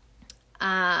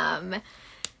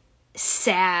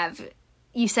 Sav,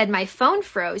 you said my phone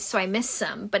froze, so I missed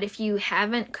some. But if you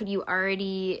haven't, could you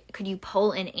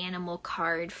pull an animal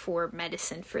card for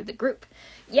medicine for the group?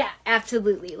 Yeah,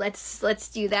 absolutely. Let's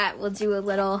do that. We'll do a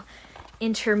little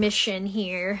intermission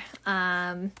here.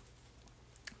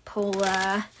 Pull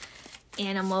a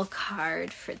animal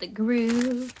card for the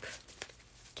group.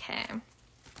 Okay.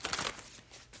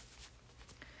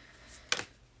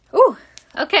 Ooh,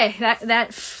 okay,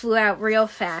 that flew out real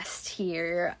fast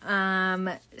here.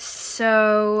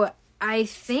 So I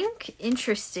think,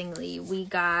 interestingly, we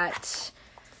got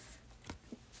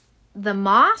the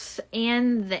moth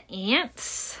and the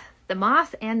ants. The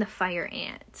moth and the fire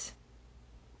ant.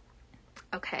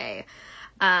 Okay.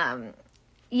 The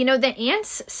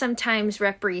ants sometimes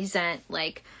represent,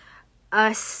 like,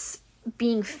 us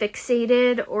being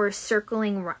fixated or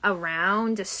circling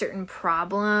around a certain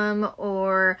problem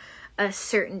or a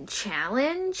certain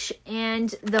challenge. And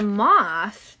the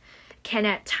moth can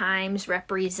at times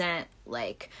represent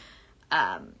like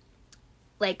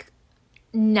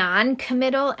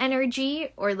non-committal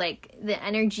energy, or like the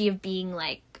energy of being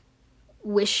like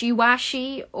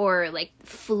wishy-washy or like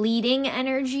fleeting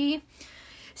energy.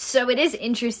 So it is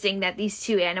interesting that these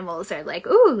two animals are like,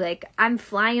 ooh, like I'm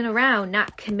flying around,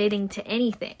 not committing to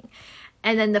anything.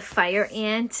 And then the fire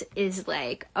ant is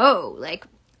like, oh, like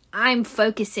I'm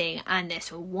focusing on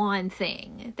this one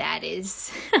thing that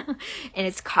is, and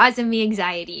it's causing me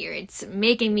anxiety, or it's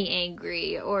making me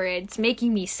angry, or it's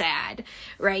making me sad,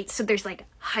 right? So there's like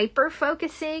hyper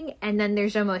focusing, and then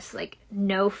there's almost like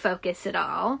no focus at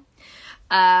all.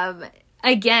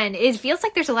 Again, it feels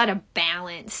like there's a lot of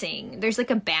balancing. There's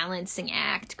like a balancing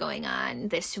act going on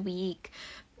this week.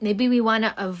 Maybe we want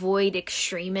to avoid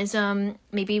extremism.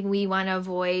 Maybe we want to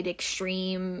avoid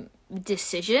extreme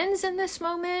decisions in this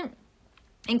moment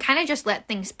and kind of just let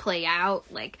things play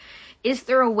out. Like, is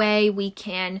there a way we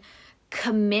can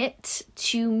commit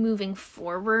to moving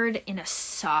forward in a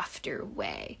softer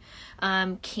way?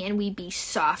 Can we be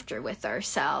softer with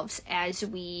ourselves as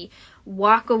we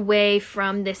walk away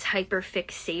from this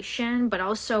hyperfixation, but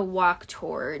also walk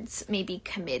towards maybe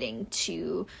committing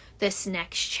to this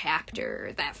next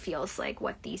chapter that feels like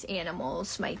what these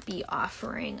animals might be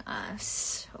offering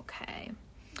us? Okay.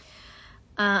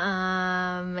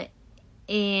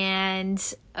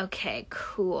 And okay,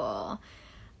 cool.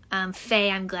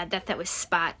 Faye, I'm glad that was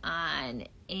spot on.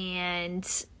 And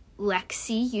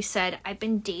Lexi, you said, I've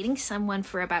been dating someone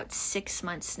for about 6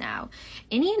 months now.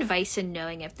 Any advice in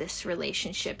knowing if this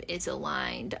relationship is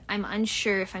aligned? I'm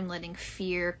unsure if I'm letting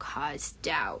fear cause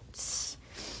doubts.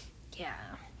 Yeah.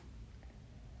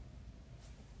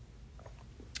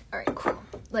 All right, cool.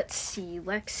 Let's see,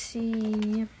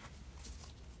 Lexi.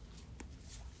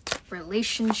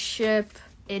 Relationship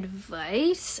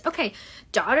advice. Okay,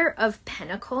 Daughter of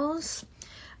Pentacles.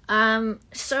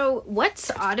 So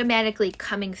what's automatically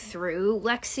coming through,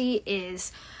 Lexi,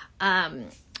 is, the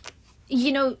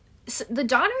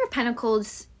Daughter of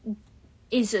Pentacles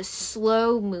is a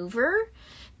slow mover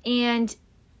and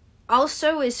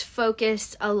also is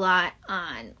focused a lot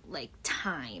on, like,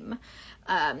 time.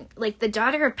 Like, the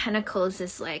Daughter of Pentacles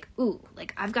is like, ooh,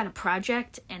 like, I've got a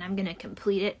project and I'm gonna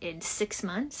complete it in 6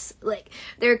 months. Like,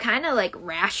 they're kind of, like,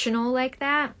 rational like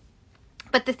that.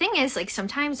 But the thing is, like,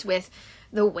 sometimes with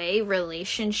the way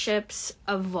relationships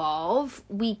evolve,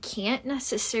 we can't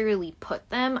necessarily put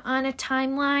them on a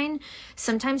timeline.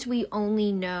 Sometimes we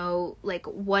only know, like,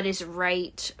 what is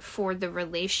right for the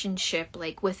relationship,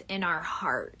 like, within our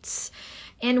hearts.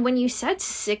 And when you said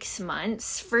 6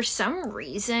 months, for some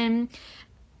reason,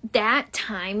 that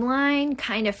timeline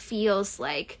kind of feels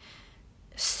like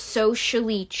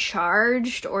socially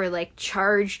charged, or like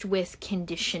charged with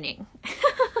conditioning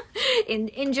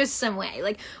in just some way.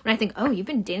 Like, when I think, oh, you've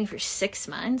been dating for 6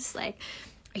 months, like,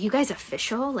 are you guys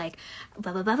official? Like,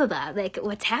 blah, blah, blah, blah, blah. Like,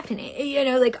 what's happening?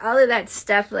 Like, all of that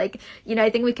stuff. Like, I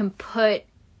think we can put,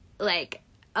 like,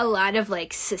 a lot of,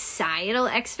 like, societal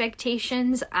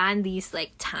expectations on these,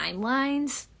 like,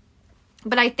 timelines.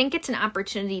 But I think it's an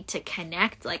opportunity to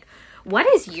connect, like, what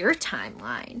is your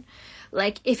timeline?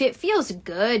 Like, if it feels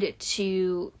good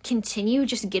to continue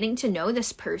just getting to know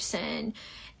this person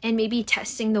and maybe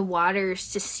testing the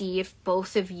waters to see if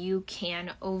both of you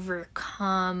can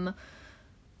overcome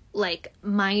like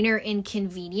minor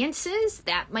inconveniences,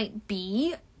 that might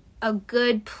be a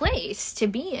good place to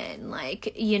be in.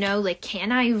 Like, you know, like,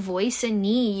 can I voice a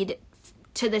need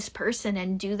to this person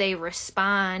and do they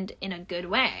respond in a good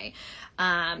way?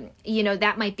 You know,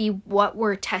 that might be what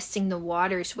we're testing the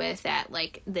waters with at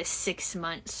like the 6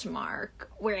 months mark,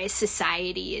 whereas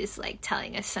society is like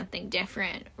telling us something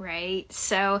different, right?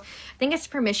 So I think it's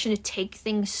permission to take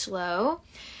things slow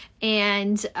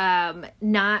and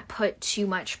not put too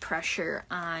much pressure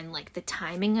on like the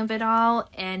timing of it all,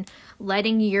 and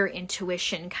letting your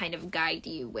intuition kind of guide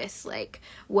you with like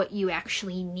what you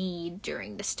actually need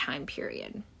during this time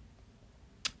period.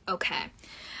 Okay.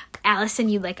 Allison,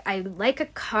 I like a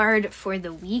card for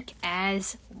the week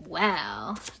as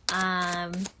well.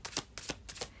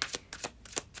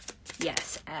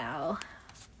 Yes, Al.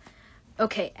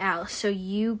 Okay, Al, so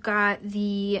you got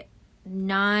the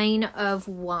 9 of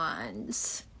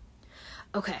Wands.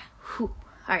 Okay. Whew.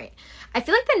 All right. I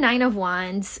feel like the 9 of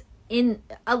Wands in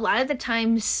a lot of the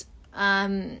times,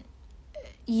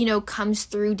 you know, comes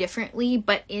through differently,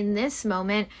 but in this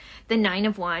moment, the 9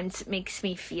 of Wands makes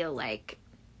me feel like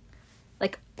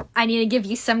I need to give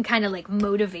you some kind of like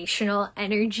motivational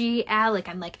energy, Al. Like,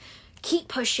 I'm like, keep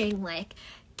pushing, like,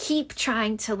 keep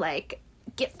trying to like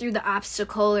get through the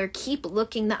obstacle, or keep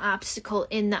looking the obstacle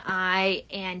in the eye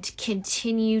and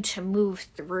continue to move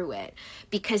through it,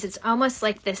 because it's almost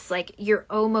like this, like, you're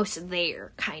almost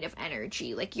there kind of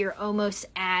energy. Like, you're almost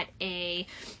at a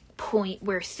point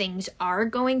where things are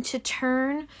going to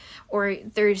turn, or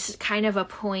there's kind of a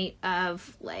point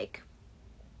of like,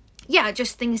 yeah,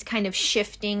 just things kind of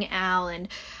shifting, Al. And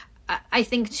I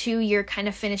think too, you're kind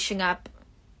of finishing up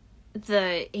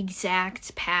the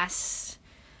exact pass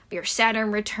your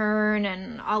Saturn return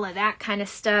and all of that kind of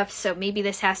stuff. So maybe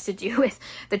this has to do with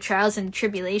the trials and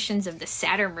tribulations of the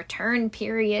Saturn return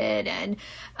period. And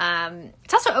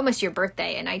it's also almost your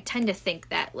birthday. And I tend to think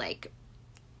that, like,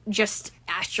 just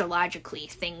astrologically,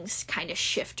 things kind of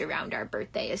shift around our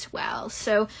birthday as well.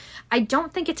 So I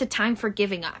don't think it's a time for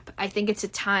giving up. I think it's a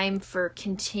time for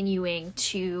continuing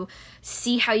to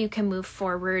see how you can move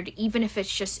forward, even if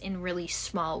it's just in really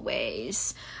small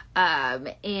ways.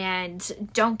 And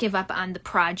don't give up on the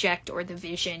project or the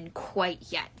vision quite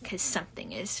yet, because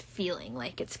something is feeling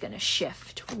like it's going to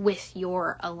shift with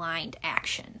your aligned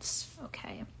actions.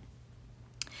 Okay.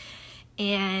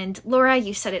 And Laura,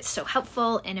 you said it's so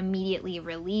helpful and immediately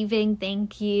relieving.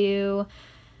 Thank you.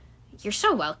 You're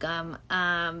so welcome.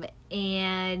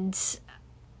 And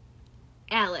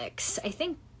Alex, I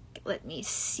think, let me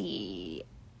see.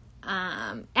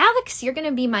 Alex, you're going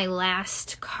to be my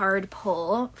last card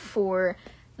pull for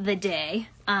the day.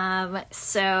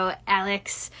 So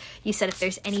Alex, you said if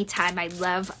there's any time, I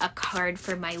love a card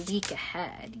for my week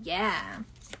ahead. Yeah.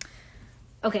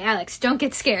 Okay, Alex, don't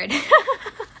get scared.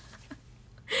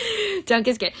 Don't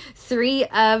get scared. 3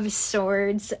 of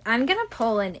Swords. I'm going to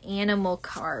pull an animal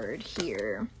card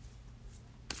here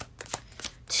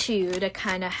too, to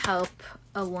kind of help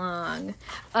along.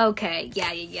 Okay,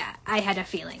 yeah. I had a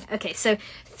feeling. Okay, so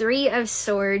 3 of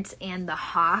Swords and the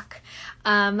hawk.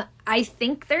 I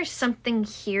think there's something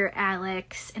here,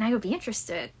 Alex, and I would be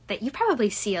interested that you probably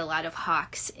see a lot of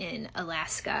hawks in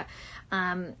Alaska.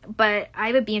 But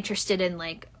I would be interested in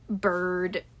like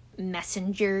bird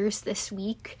messengers this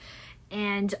week.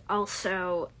 And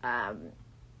also,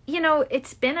 you know,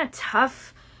 it's been a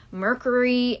tough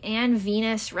Mercury and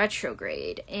Venus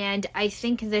retrograde, and I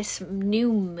think this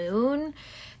new moon,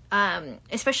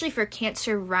 especially for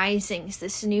Cancer risings,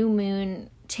 this new moon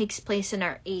takes place in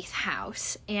our 8th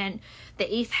house, and the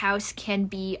 8th house can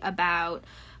be about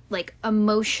like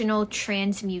emotional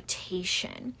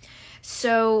transmutation.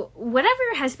 So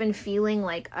whatever has been feeling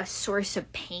like a source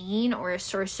of pain or a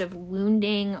source of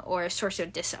wounding or a source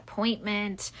of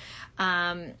disappointment,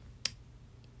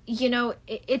 you know,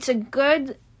 it's a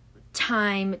good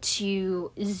time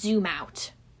to zoom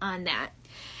out on that.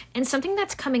 And something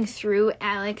that's coming through,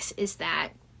 Alex, is that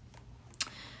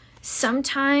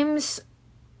sometimes,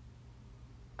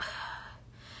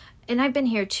 and I've been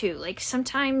here too, like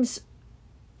sometimes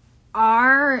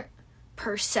our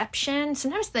perception,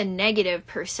 sometimes the negative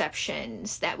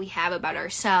perceptions that we have about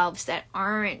ourselves that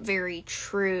aren't very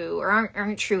true or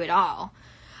aren't true at all.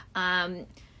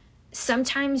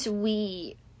 Sometimes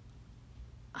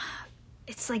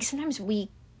sometimes we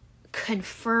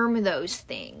confirm those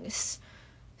things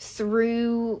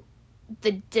through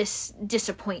the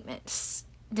disappointments.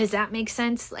 Does that make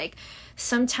sense? Like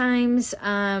sometimes,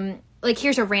 like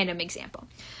here's a random example.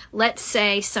 Let's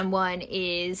say someone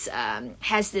is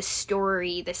has this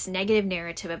story, this negative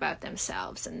narrative about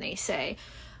themselves, and they say,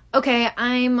 okay,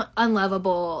 I'm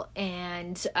unlovable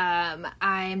and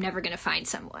I'm never going to find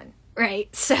someone,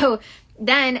 right? So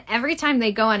then every time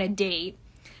they go on a date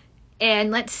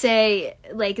and let's say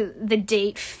like the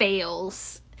date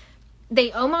fails,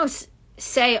 they almost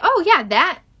say, oh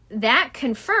yeah, that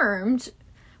confirmed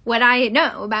what I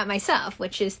know about myself,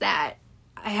 which is that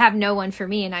I have no one for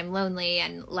me and I'm lonely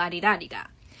and la-di-da-di-da.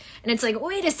 And it's like,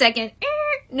 wait a second,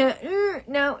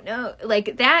 no.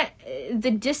 Like that,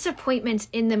 the disappointments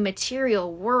in the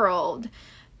material world,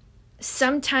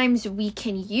 sometimes we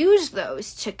can use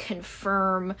those to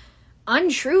confirm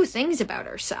untrue things about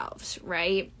ourselves,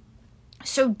 right?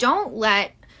 So don't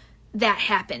let that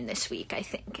happen this week, I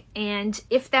think. And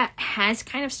if that has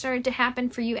kind of started to happen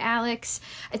for you, Alex,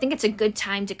 I think it's a good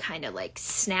time to kind of like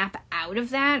snap out of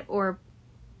that or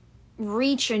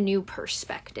reach a new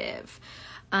perspective.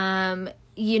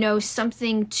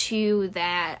 Something too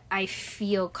that I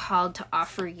feel called to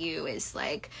offer you is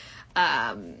like,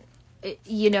 at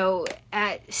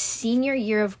senior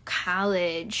year of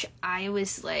college, I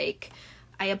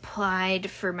applied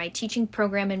for my teaching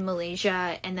program in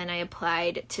Malaysia, and then I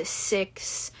applied to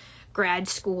 6 grad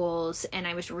schools, and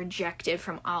I was rejected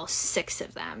from all 6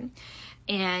 of them.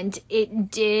 And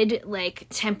it did like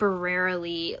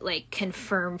temporarily like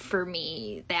confirm for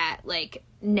me that like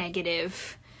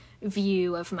negative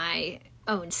view of my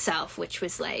own self, which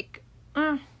was like,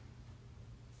 I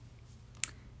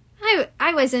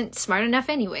wasn't smart enough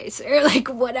anyways, or like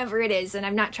whatever it is. And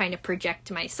I'm not trying to project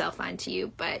myself onto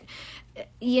you, but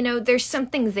there's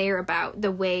something there about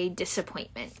the way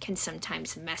disappointment can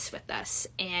sometimes mess with us.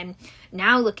 And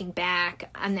now looking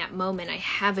back on that moment, I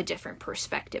have a different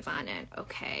perspective on it.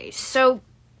 Okay. So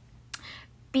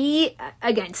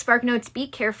Spark Notes, be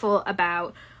careful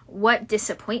about what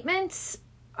disappointments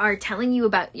are telling you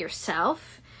about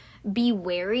yourself. Be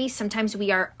wary. Sometimes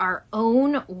we are our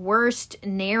own worst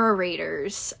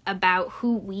narrators about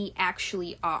who we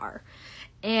actually are.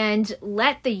 And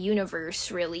let the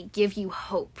universe really give you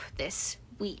hope this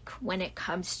week when it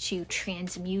comes to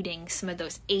transmuting some of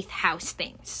those 8th house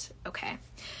things. Okay.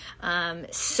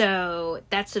 So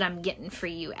that's what I'm getting for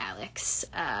you, Alex.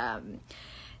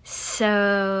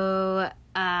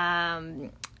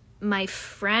 My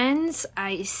friends,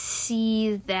 I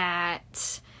see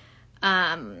that,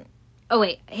 oh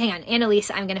wait, hang on, Annalise,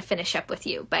 I'm going to finish up with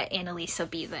you, but Annalise will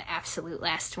be the absolute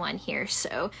last one here.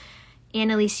 So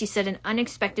Annalise, you said an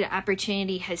unexpected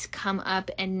opportunity has come up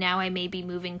and now I may be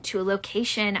moving to a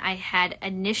location I had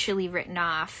initially written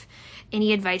off.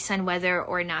 Any advice on whether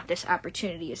or not this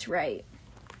opportunity is right?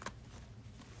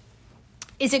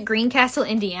 Is it Greencastle,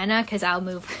 Indiana? Because I'll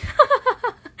move.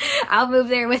 I'll move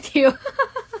there with you.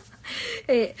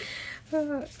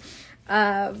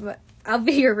 I'll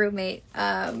be your roommate.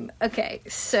 Okay,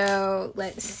 so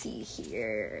let's see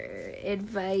here.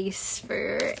 Advice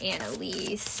for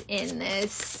Annalise in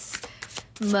this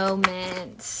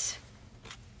moment.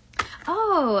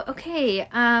 Oh, okay.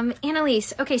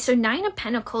 Annalise. Okay, so 9 of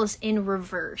Pentacles in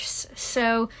reverse.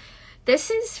 So this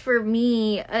is for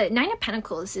me, 9 of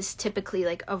Pentacles is typically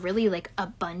like a really like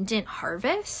abundant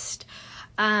harvest.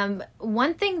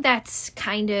 One thing that's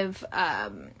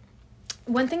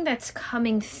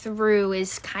coming through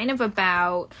is kind of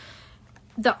about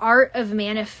the art of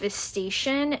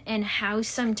manifestation and how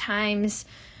sometimes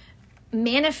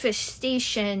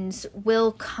manifestations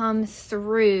will come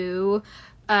through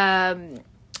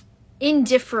in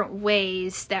different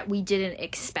ways that we didn't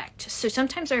expect. So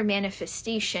sometimes our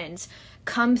manifestations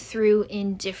come through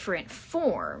in different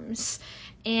forms.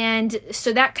 And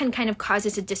so that can kind of cause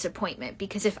us a disappointment,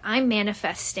 because if I'm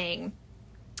manifesting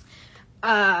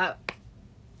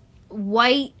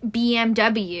white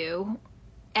BMW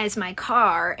as my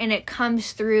car and it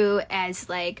comes through as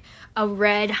like a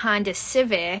red Honda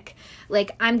Civic,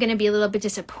 like I'm going to be a little bit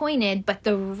disappointed, but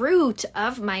the root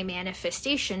of my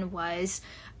manifestation was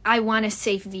I want a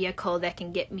safe vehicle that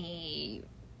can get me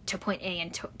to point A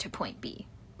and to point B,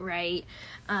 right?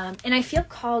 And I feel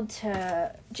called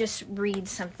to just read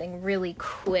something really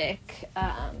quick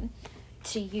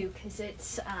to you, because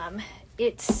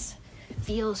it's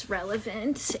feels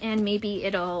relevant, and maybe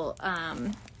it'll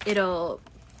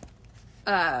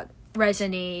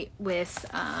resonate with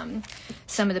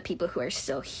some of the people who are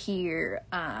still here.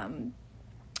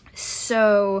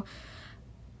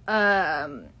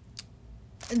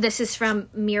 This is from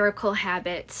Miracle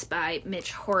Habits by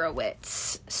Mitch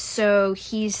Horowitz. So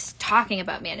he's talking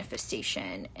about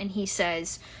manifestation, and he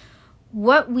says,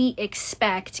 what we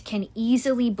expect can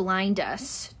easily blind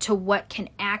us to what can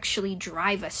actually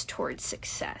drive us towards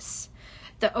success.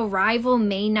 The arrival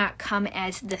may not come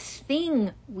as the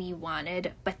thing we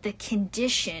wanted, but the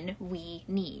condition we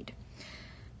need.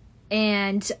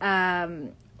 And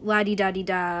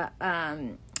la-di-da-di-da,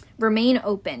 remain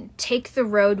open, take the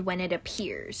road when it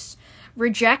appears,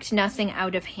 reject nothing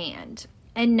out of hand,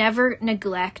 and never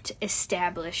neglect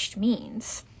established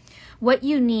means. What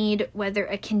you need, whether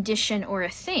a condition or a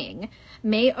thing,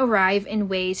 may arrive in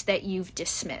ways that you've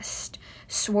dismissed,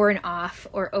 sworn off,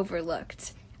 or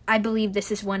overlooked. I believe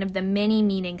this is one of the many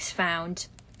meanings found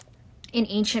in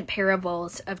ancient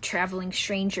parables of traveling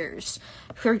strangers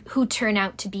who turn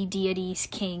out to be deities,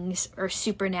 kings, or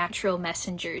supernatural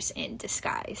messengers in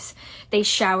disguise. They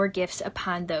shower gifts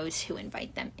upon those who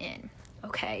invite them in.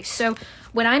 Okay, so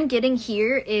what I'm getting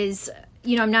here is,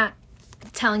 I'm not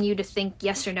telling you to think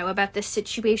yes or no about this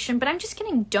situation, but I'm just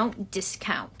getting, don't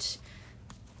discount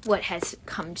what has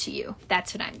come to you.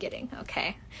 That's what I'm getting,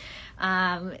 okay?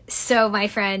 So my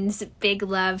friends, big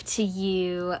love to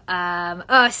you.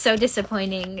 So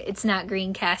disappointing. It's not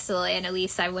Greencastle,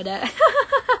 Annalise. I would have,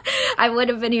 I would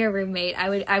have been your roommate.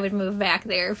 I would move back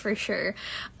there for sure.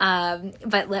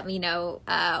 But let me know,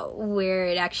 where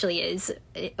it actually is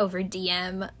over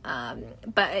DM.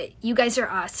 But you guys are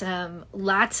awesome.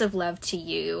 Lots of love to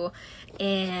you.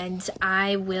 And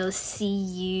I will see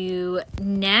you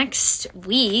next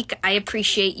week. I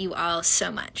appreciate you all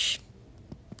so much.